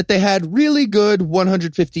likely that they had really good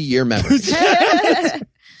 150-year memories.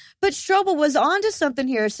 But Strobel was onto something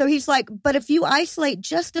here. So he's like, but if you isolate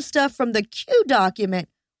just the stuff from the Q document,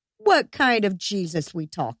 what kind of Jesus we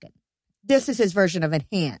talking? This is his version of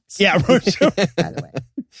enhanced. Yeah, by the way.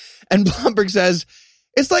 And Blomberg says,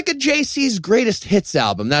 it's like a JC's greatest hits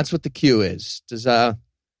album. That's what the Q is. Does that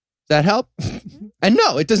help? And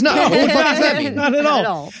no, it does not. What the fuck does that mean? Not at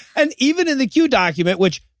all. And even in the Q document,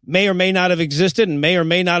 which may or may not have existed and may or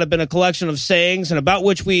may not have been a collection of sayings and about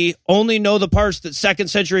which we only know the parts that 2nd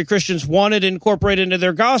century Christians wanted incorporated into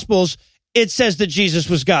their gospels, it says that Jesus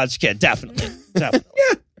was God's kid. Definitely.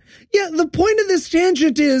 Yeah, the point of this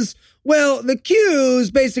tangent is, well, the Q is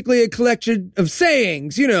basically a collection of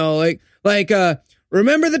sayings, you know, like,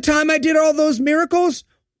 remember the time I did all those miracles?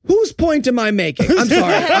 Whose point am I making? I'm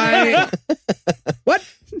sorry. What?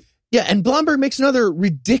 Yeah, and Blomberg makes another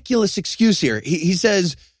ridiculous excuse here. He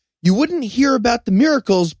says, you wouldn't hear about the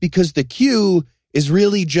miracles because the Q is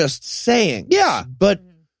really just saying. Yeah, but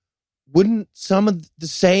wouldn't some of the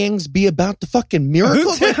sayings be about the fucking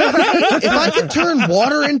miracles? Like, if I could turn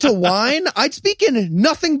water into wine, I'd speak in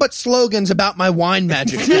nothing but slogans about my wine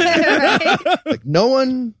magic. Like, no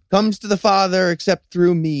one comes to the Father except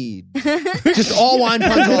through me. Just all wine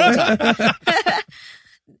puns all the time.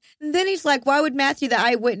 Then he's like, why would Matthew, the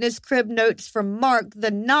eyewitness, crib notes from Mark,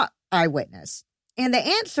 the not eyewitness? And the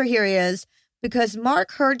answer here is because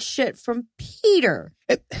Mark heard shit from Peter.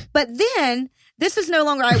 But then this is no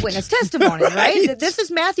longer eyewitness testimony, right? This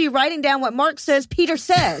is Matthew writing down what Mark says Peter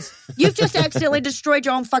says. You've just accidentally destroyed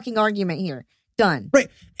your own fucking argument here. Done. Right.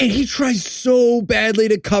 And he tries so badly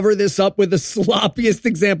to cover this up with the sloppiest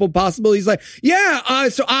example possible. He's like,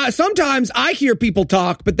 sometimes I hear people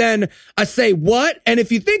talk, but then I say what? And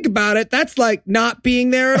if you think about it, that's like not being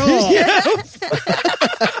there at all.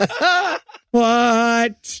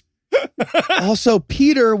 What? Also,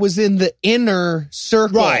 Peter was in the inner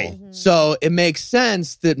circle. Right. So it makes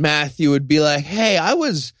sense that Matthew would be like, hey, I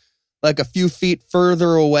was like a few feet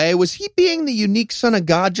further away. Was he being the unique son of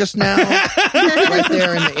God just now? Right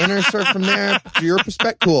there in the inner circle from there. To your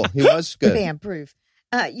perspective, cool. He was good. Bam, proof.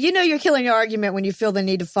 You know you're killing your argument when you feel the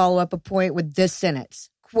need to follow up a point with this sentence.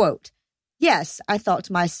 Quote, yes, I thought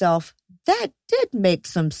to myself, that did make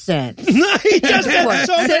some sense. He does that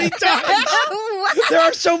so many times. There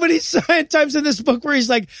are so many times in this book where he's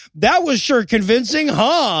like, that was sure convincing,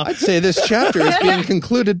 huh? I'd say this chapter is being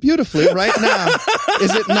concluded beautifully right now.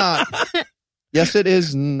 Is it not? Yes, it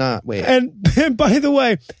is not. Wait. And by the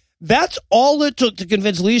way, that's all it took to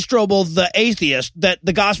convince Lee Strobel, the atheist, that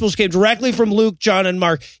the Gospels came directly from Luke, John, and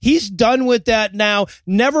Mark. He's done with that now,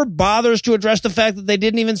 never bothers to address the fact that they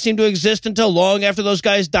didn't even seem to exist until long after those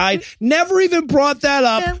guys died. Never even brought that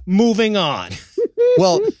up. Yeah. Moving on.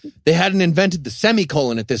 Well, they hadn't invented the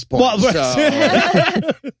semicolon at this point.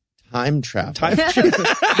 So time travel.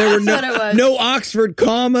 There were no Oxford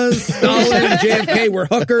commas. Stalin and JFK were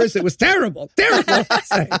hookers. It was terrible. Terrible.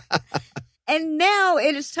 And now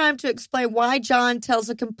it is time to explain why John tells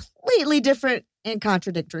a completely different and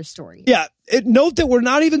contradictory story. Yeah. Note that we're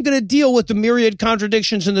not even going to deal with the myriad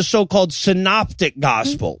contradictions in the so-called synoptic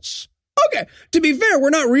Gospels. Okay. To be fair, we're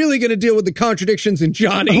not really going to deal with the contradictions in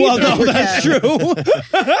John either. Well, no, that's true.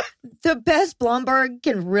 The best Blomberg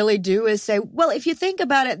can really do is say, well, if you think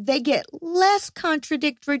about it, they get less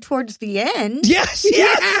contradictory towards the end. Yes.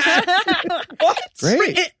 What?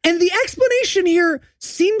 Great. And the explanation here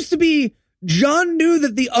seems to be John knew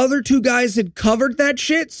that the other two guys had covered that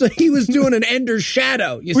shit, so he was doing an Ender's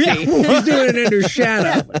Shadow, you see. He's doing an Ender's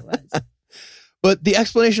Shadow. But the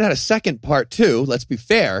explanation had a second part, too. Let's be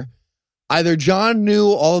fair. Either John knew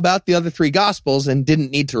all about the other three Gospels and didn't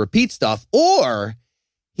need to repeat stuff, or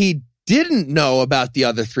he didn't know about the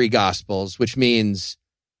other three Gospels, which means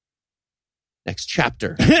next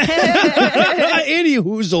chapter. Any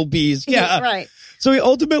hoozlebees. Yeah. Right. So he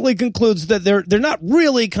ultimately concludes that they're not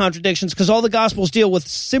really contradictions because all the Gospels deal with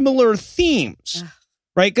similar themes,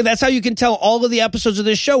 right? That's how you can tell all of the episodes of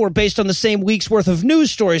this show were based on the same week's worth of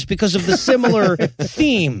news stories because of the similar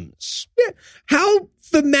themes. Yeah. How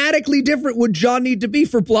thematically different would John need to be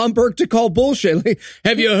for Blomberg to call bullshit? Like,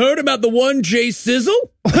 have you heard about the one Jay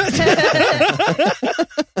Sizzle?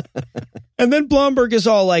 And then Blomberg is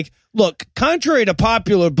all like, look, contrary to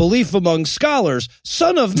popular belief among scholars,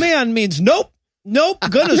 Son of Man means nope,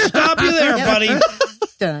 gonna stop you there, buddy.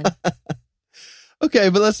 Done. Okay,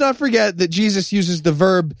 but let's not forget that Jesus uses the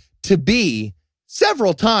verb to be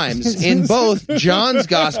several times in both John's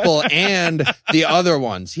gospel and the other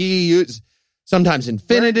ones. He used sometimes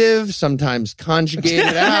infinitive, sometimes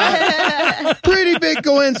conjugated out. Pretty big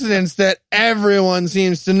coincidence that everyone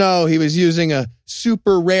seems to know he was using a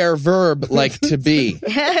super rare verb like to be.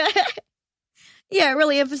 Yeah, it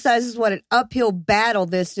really emphasizes what an uphill battle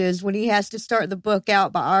this is when he has to start the book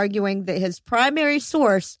out by arguing that his primary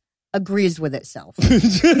source agrees with itself.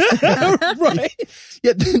 Right.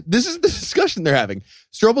 Yeah, this is the discussion they're having.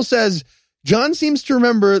 Strobel says, John seems to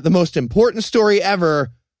remember the most important story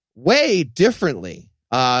ever way differently.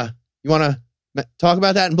 You want to talk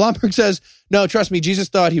about that? And Blomberg says, no, trust me, Jesus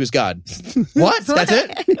thought he was God. What? That's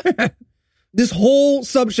it? This whole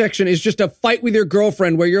subsection is just a fight with your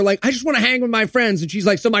girlfriend where you're like, I just want to hang with my friends. And she's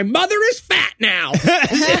like, so my mother is fat now.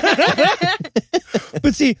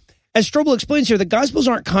 But see, as Strobel explains here, the Gospels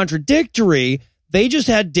aren't contradictory. They just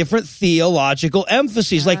had different theological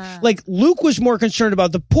emphases. Like Luke was more concerned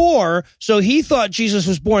about the poor, so he thought Jesus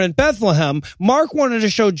was born in Bethlehem. Mark wanted to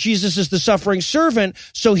show Jesus as the suffering servant,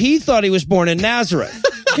 so he thought he was born in Nazareth.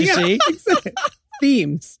 You see? Exactly.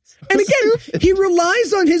 Themes. And again, he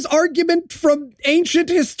relies on his argument from ancient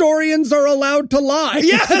historians are allowed to lie.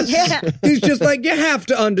 Yes. Yeah. He's just like, you have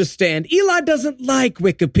to understand. Eli doesn't like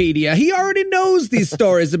Wikipedia. He already knows these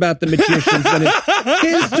stories about the magicians. When it's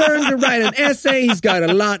his turn to write an essay, he's got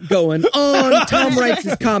a lot going on. Tom writes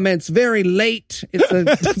his comments very late. Then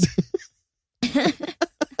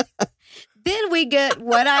we get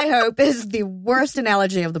what I hope is the worst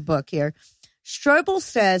analogy of the book here. Strobel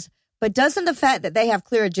says, but doesn't the fact that they have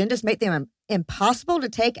clear agendas make them impossible to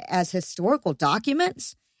take as historical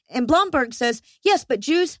documents? And Blomberg says, yes, but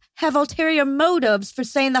Jews have ulterior motives for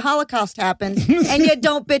saying the Holocaust happened, and you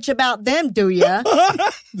don't bitch about them, do ya?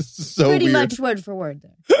 This is so Pretty weird. much word for word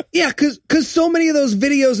there. Yeah, because so many of those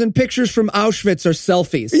videos and pictures from Auschwitz are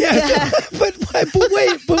selfies. Yeah.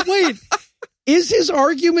 But wait. Is his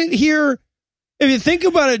argument here, if you think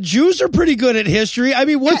about it, Jews are pretty good at history. I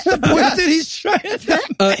mean, what's the point that he's trying to...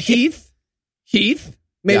 Heath,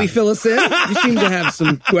 maybe fill us in. You seem to have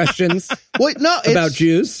some questions about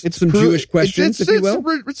Jews. It's some Jewish questions, if you will.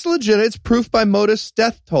 It's legit. It's proof by modus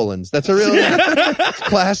death tollens. That's a real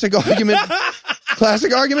classic argument.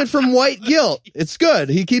 Classic argument from white guilt. It's good.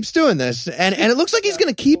 He keeps doing this. And it looks like he's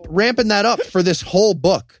going to keep ramping that up for this whole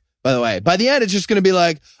book, by the way. By the end, it's just going to be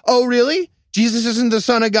like, oh, really? Jesus isn't the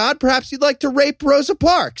son of God. Perhaps you'd like to rape Rosa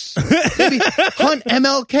Parks. Maybe hunt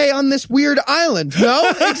MLK on this weird island. No?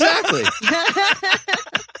 Exactly.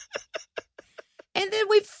 And then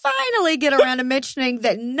we finally get around to mentioning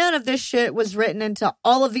that none of this shit was written until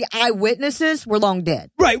all of the eyewitnesses were long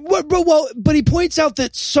dead. Right. Well, but he points out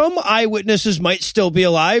that some eyewitnesses might still be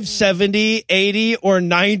alive 70, 80, or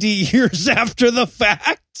 90 years after the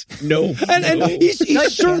fact. No. And he's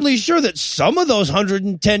certainly sure that some of those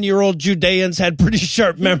 110-year-old Judeans had pretty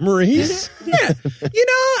sharp memories. Yeah. You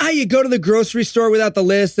know how you go to the grocery store without the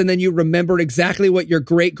list and then you remember exactly what your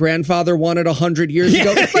great-grandfather wanted 100 years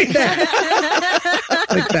ago? It's like that.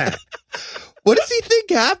 Like that. What does he think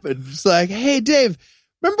happened? It's like, hey, Dave,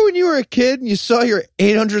 remember when you were a kid and you saw your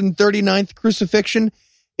 839th crucifixion?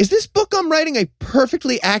 Is this book I'm writing a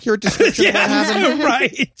perfectly accurate description of what happened?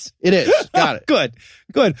 Right. It is. Got it.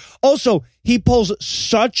 Good. Also, he pulls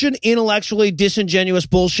such an intellectually disingenuous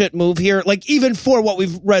bullshit move here, like even for what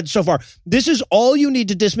we've read so far. This is all you need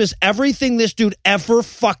to dismiss everything this dude ever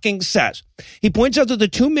fucking says. He points out that the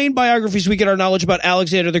two main biographies we get our knowledge about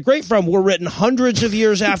Alexander the Great from were written hundreds of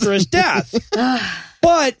years after his death.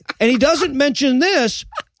 But, and he doesn't mention this,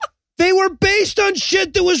 they were based on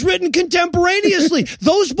shit that was written contemporaneously.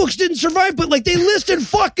 Those books didn't survive, but like they listed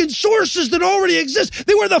fucking sources that already exist.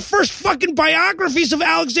 They were the first fucking biographies of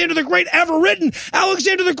Alexander the Great ever written.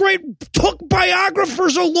 Alexander the Great took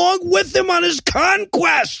biographers along with him on his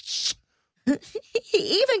conquests.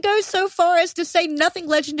 He even goes so far as to say nothing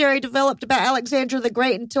legendary developed about Alexander the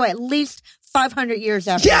Great until at least 500 years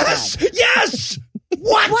after he died. Yes!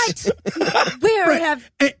 What? Where have...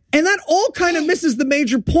 And that all kind of misses the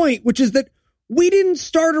major point, which is that we didn't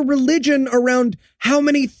start a religion around how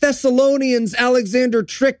many Thessalonians Alexander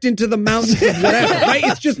tricked into the mountains of whatever, right?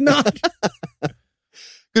 It's just not.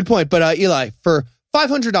 Good point. But Eli, for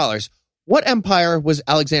 $500, what empire was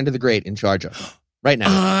Alexander the Great in charge of right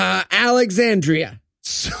now? Alexandria.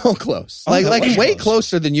 So close. Like way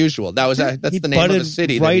closer than usual. That's the name of the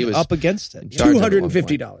city that he was up against it.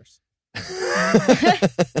 $250.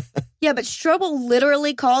 Yeah, but Strobel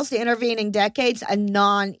literally calls the intervening decades a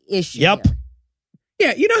non-issue. Yep. Here.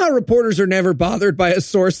 Yeah, you know how reporters are never bothered by a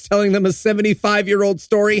source telling them a 75-year-old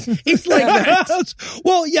story? It's like that.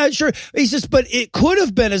 Well, yeah, sure. He says, but it could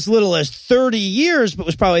have been as little as 30 years, but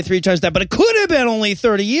was probably 3 times that. But it could have been only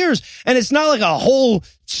 30 years. And it's not like a whole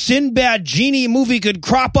Sinbad genie movie could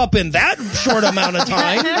crop up in that short amount of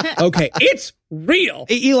time. Okay, it's real.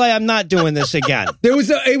 Eli, I'm not doing this again. It was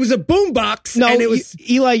a boombox. No, and it was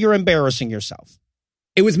Eli, you're embarrassing yourself.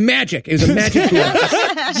 It was magic. It was a magic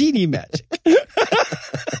boombox. Genie magic.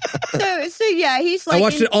 So yeah, he's like... I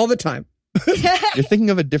watched it all the time. You're thinking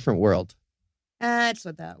of a different world. That's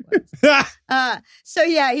what that was. So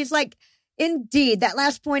yeah, he's like, indeed, that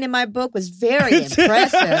last point in my book was very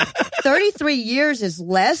impressive. 33 years is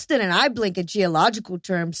less than an eye blink in geological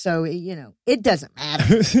terms, so, you know, it doesn't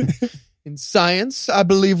matter. In science, I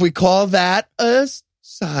believe we call that a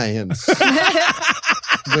science.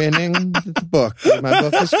 Winning the book. My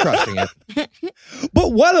book is crushing it.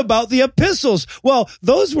 But what about the epistles? Well,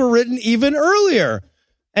 those were written even earlier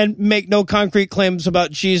and make no concrete claims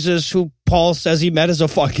about Jesus, who Paul says he met as a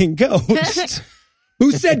fucking ghost.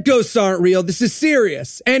 Who said ghosts aren't real? This is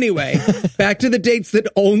serious. Anyway, back to the dates that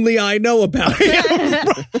only I know about.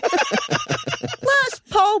 Plus,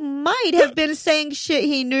 Paul might have been saying shit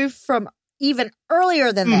he knew from even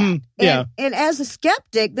earlier than that. And as a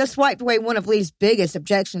skeptic, this wiped away one of Lee's biggest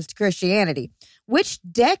objections to Christianity. Which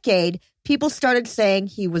decade people started saying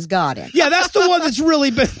he was God in? Yeah, that's the one that's really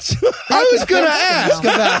been... I was going to ask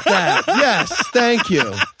about that. Yes, thank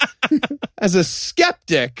you. As a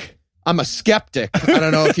skeptic... I'm a skeptic. I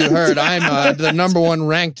don't know if you heard. I'm the number one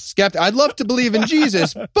ranked skeptic. I'd love to believe in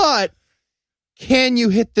Jesus, but can you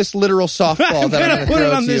hit this literal softball that I'm going to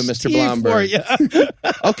throw to you, Mr. Blomberg?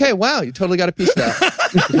 Okay, wow. You totally got a piece of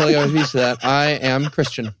that. I am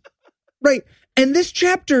Christian. Right. And this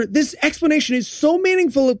chapter, this explanation is so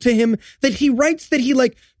meaningful to him that he writes that he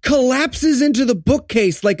like collapses into the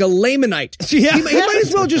bookcase like a Lamanite. Yeah. He might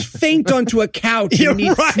as well just faint onto a couch and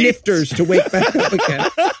need snifters to wake back up again.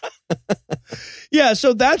 Yeah,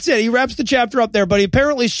 so that's it. He wraps the chapter up there, but he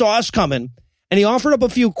apparently saw us coming, and he offered up a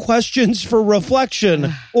few questions for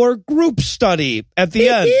reflection or group study at the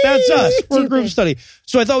end. That's us. We're a group study.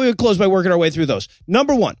 So I thought we would close by working our way through those.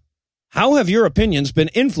 Number 1, how have your opinions been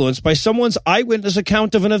influenced by someone's eyewitness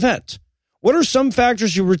account of an event? What are some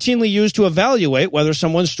factors you routinely use to evaluate whether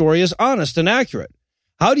someone's story is honest and accurate?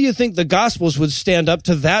 How do you think the Gospels would stand up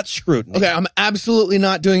to that scrutiny? Okay, I'm absolutely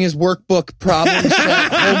not doing his workbook problem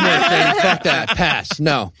set homework thing. Fuck that. Pass.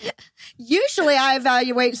 No. Usually I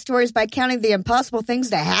evaluate stories by counting the impossible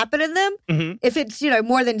things that happen in them. Mm-hmm. If it's,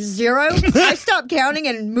 more than 0, I stop counting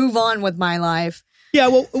and move on with my life. Yeah,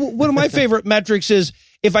 well, one of my favorite metrics is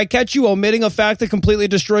if I catch you omitting a fact that completely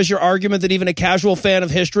destroys your argument that even a casual fan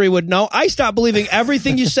of history would know, I stop believing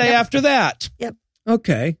everything you say after that. Yep.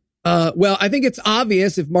 Okay. Well, I think it's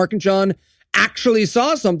obvious if Mark and John actually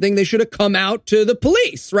saw something, they should have come out to the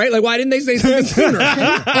police, right? Like, why didn't they say something sooner?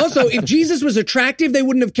 Also, if Jesus was attractive, they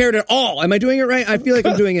wouldn't have cared at all. Am I doing it right? I feel like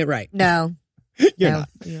I'm doing it right. No. You're not.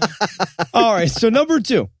 All right, so number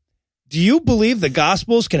 2. Do you believe the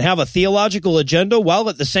Gospels can have a theological agenda while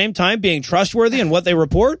at the same time being trustworthy in what they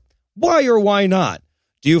report? Why or why not?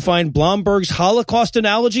 Do you find Blomberg's Holocaust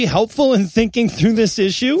analogy helpful in thinking through this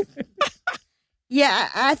issue? Yeah,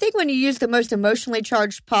 I think when you use the most emotionally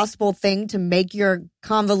charged possible thing to make your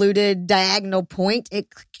convoluted diagonal point, it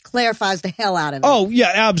clarifies the hell out of it. Oh,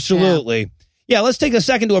 yeah, absolutely. Yeah, let's take a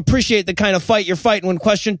second to appreciate the kind of fight you're fighting when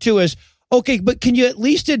question 2 is, okay, but can you at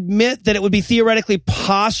least admit that it would be theoretically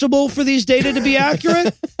possible for these data to be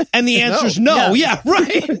accurate? And the answer is no. Yeah,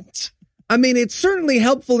 right. I mean, it's certainly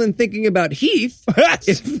helpful in thinking about Heath.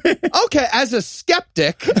 Okay, as a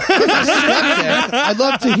skeptic, I'd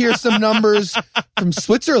love to hear some numbers from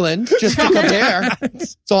Switzerland just to compare.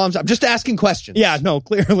 That's all I'm just asking questions. Yeah, no,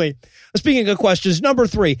 clearly. Speaking of questions, number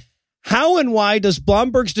 3, how and why does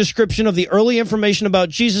Blomberg's description of the early information about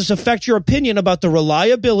Jesus affect your opinion about the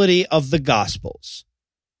reliability of the Gospels?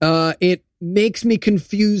 It makes me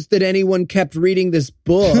confused that anyone kept reading this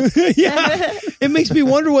book. Yeah, it makes me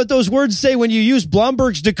wonder what those words say when you use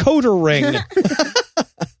Blomberg's decoder ring.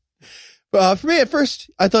 For me, at first,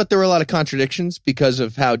 I thought there were a lot of contradictions because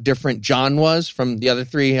of how different John was from the other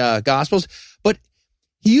 3 Gospels. But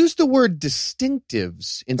he used the word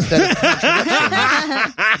distinctives instead of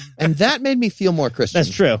contradictions. And that made me feel more Christian. That's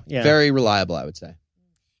true. Yeah. Very reliable, I would say.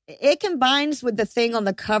 It combines with the thing on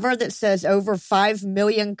the cover that says over 5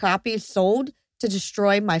 million copies sold to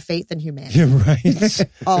destroy my faith in humanity. You're right.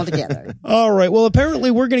 Altogether. All right. Well,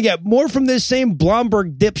 apparently we're going to get more from this same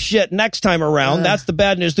Blomberg dipshit next time around. That's the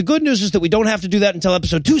bad news. The good news is that we don't have to do that until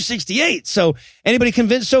episode 268. So anybody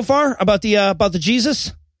convinced so far about the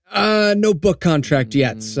Jesus? No book contract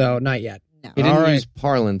yet, so not yet. No. He didn't use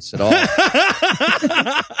parlance at all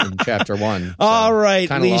in chapter 1. So All right,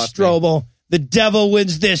 Lee Strobel. The devil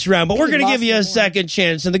wins this round, but we're going to give you a second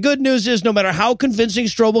chance. And the good news is no matter how convincing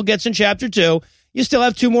Strobel gets in chapter 2, you still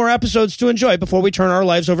have 2 more episodes to enjoy before we turn our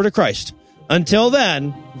lives over to Christ. Until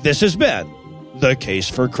then, this has been The Case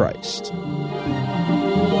for Christ.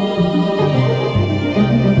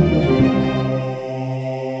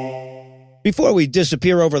 Before we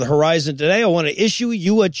disappear over the horizon today, I want to issue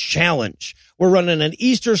you a challenge. We're running an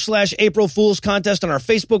Easter/April Fool's contest on our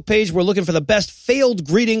Facebook page. We're looking for the best failed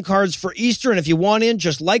greeting cards for Easter. And if you want in,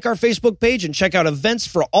 just like our Facebook page and check out events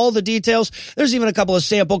for all the details. There's even a couple of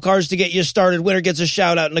sample cards to get you started. Winner gets a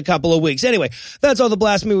shout out in a couple of weeks. Anyway, that's all the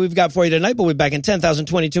blasphemy we've got for you tonight. But we'll be back in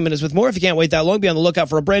 10,022 minutes with more. If you can't wait that long, be on the lookout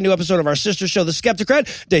for a brand new episode of our sister show, The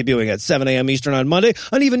Skeptocrat, debuting at 7 a.m. Eastern on Monday.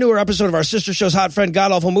 An even newer episode of our sister show's Hot Friend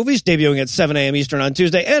God Awful Movies, debuting at 7 a.m. Eastern on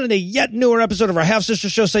Tuesday. And a yet newer episode of our half-sister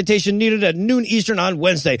show, Citation Needed, at noon Eastern on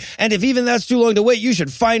Wednesday. And if even that's too long to wait, you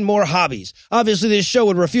should find more hobbies. Obviously, this show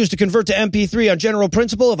would refuse to convert to MP3 on general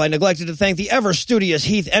principle if I neglected to thank the ever-studious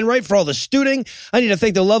Heath Enright for all the stooting. I need to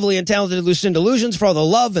thank the lovely and talented Lucinda Illusions for all the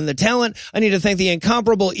love and the talent. I need to thank the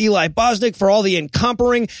incomparable Eli Bosnick for all the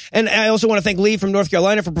incompering. And I also want to thank Lee from North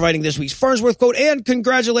Carolina for providing this week's Farnsworth quote and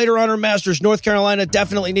congratulate her on her masters. North Carolina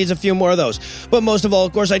definitely needs a few more of those. But most of all,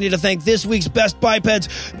 of course, I need to thank this week's best bipeds,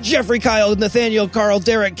 Jeffrey, Kyle, Nathaniel, Carl,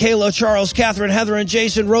 Derek, Kayla, Charles, Catherine, Heather, and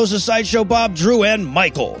Jason, Rosa, Sideshow, Bob, Drew, and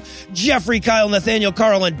Michael. Jeffrey, Kyle, Nathaniel,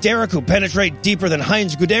 Carl, and Derek, who penetrate deeper than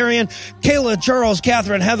Heinz Guderian. Kayla, Charles,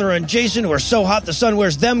 Catherine, Heather, and Jason, who are so hot the sun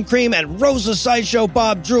wears them cream. And Rosa, Sideshow,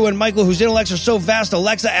 Bob, Drew, and Michael, whose intellects are so vast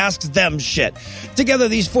Alexa asks them shit. Together,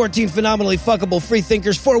 these 14 phenomenally fuckable free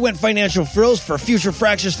thinkers forewent financial frills for future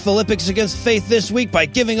fractious Philippics against faith this week by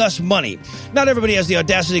giving us money. Not everybody has the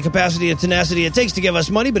audacity, capacity, and tenacity it takes to give us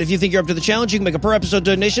money, but if you think you're up to the challenge, you can make a per-episode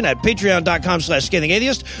donation at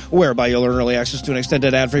patreon.com/scathingatheist, whereby you'll earn early access to an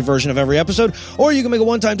extended ad-free version of every episode, or you can make a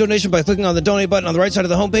one-time donation by clicking on the donate button on the right side of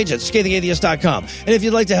the homepage at scathingatheist.com. And if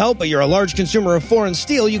you'd like to help, but you're a large consumer of foreign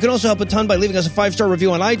steel, you can also help a ton by leaving us a 5-star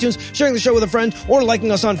review on iTunes, sharing the show with a friend, or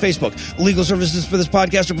liking us on Facebook. Legal services for this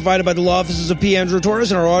podcast are provided by the law offices of P. Andrew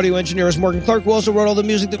Torres, and our audio engineer is Morgan Clark, who also wrote all the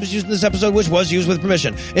music that was used in this episode, which was used with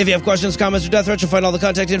permission. If you have questions, comments, or death threats, you'll find all the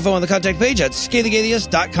contact info on the contact page at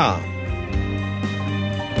scathingatheist.com.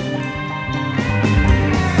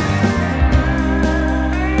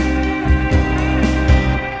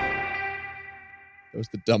 That was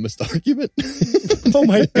the dumbest argument. Oh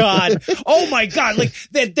my God. Like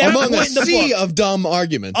that among point a in the sea book, of dumb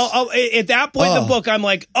arguments. at that point in the book, I'm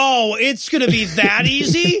like, oh, it's going to be that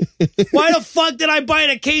easy? Why the fuck did I buy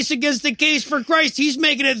a case against the case for Christ? He's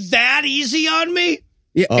making it that easy on me?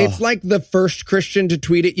 Yeah, it's like the first Christian to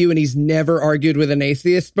tweet at you, and he's never argued with an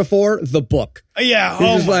atheist before. The book. Yeah.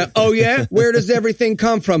 You're just like, oh yeah, where does everything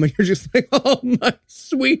come from? And you're just like, oh my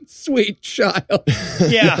sweet, sweet child.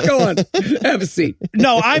 Yeah. Go on, have a seat.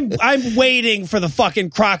 No, I'm waiting for the fucking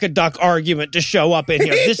crocoduck argument to show up in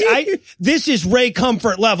here. This is Ray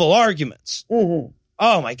Comfort level arguments. Mm-hmm.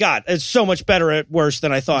 Oh my God, it's so much better at worse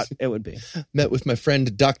than I thought it would be. Met with my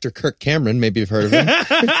friend Dr. Kirk Cameron. Maybe you've heard of him.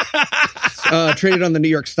 Traded on the New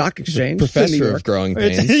York Stock Exchange. Professor of growing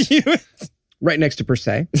pains. Right next to Per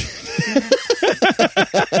Se. That's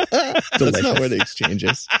not where the exchange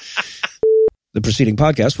is. The preceding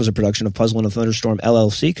podcast was a production of Puzzle and a Thunderstorm,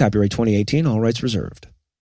 LLC, copyright 2018, all rights reserved.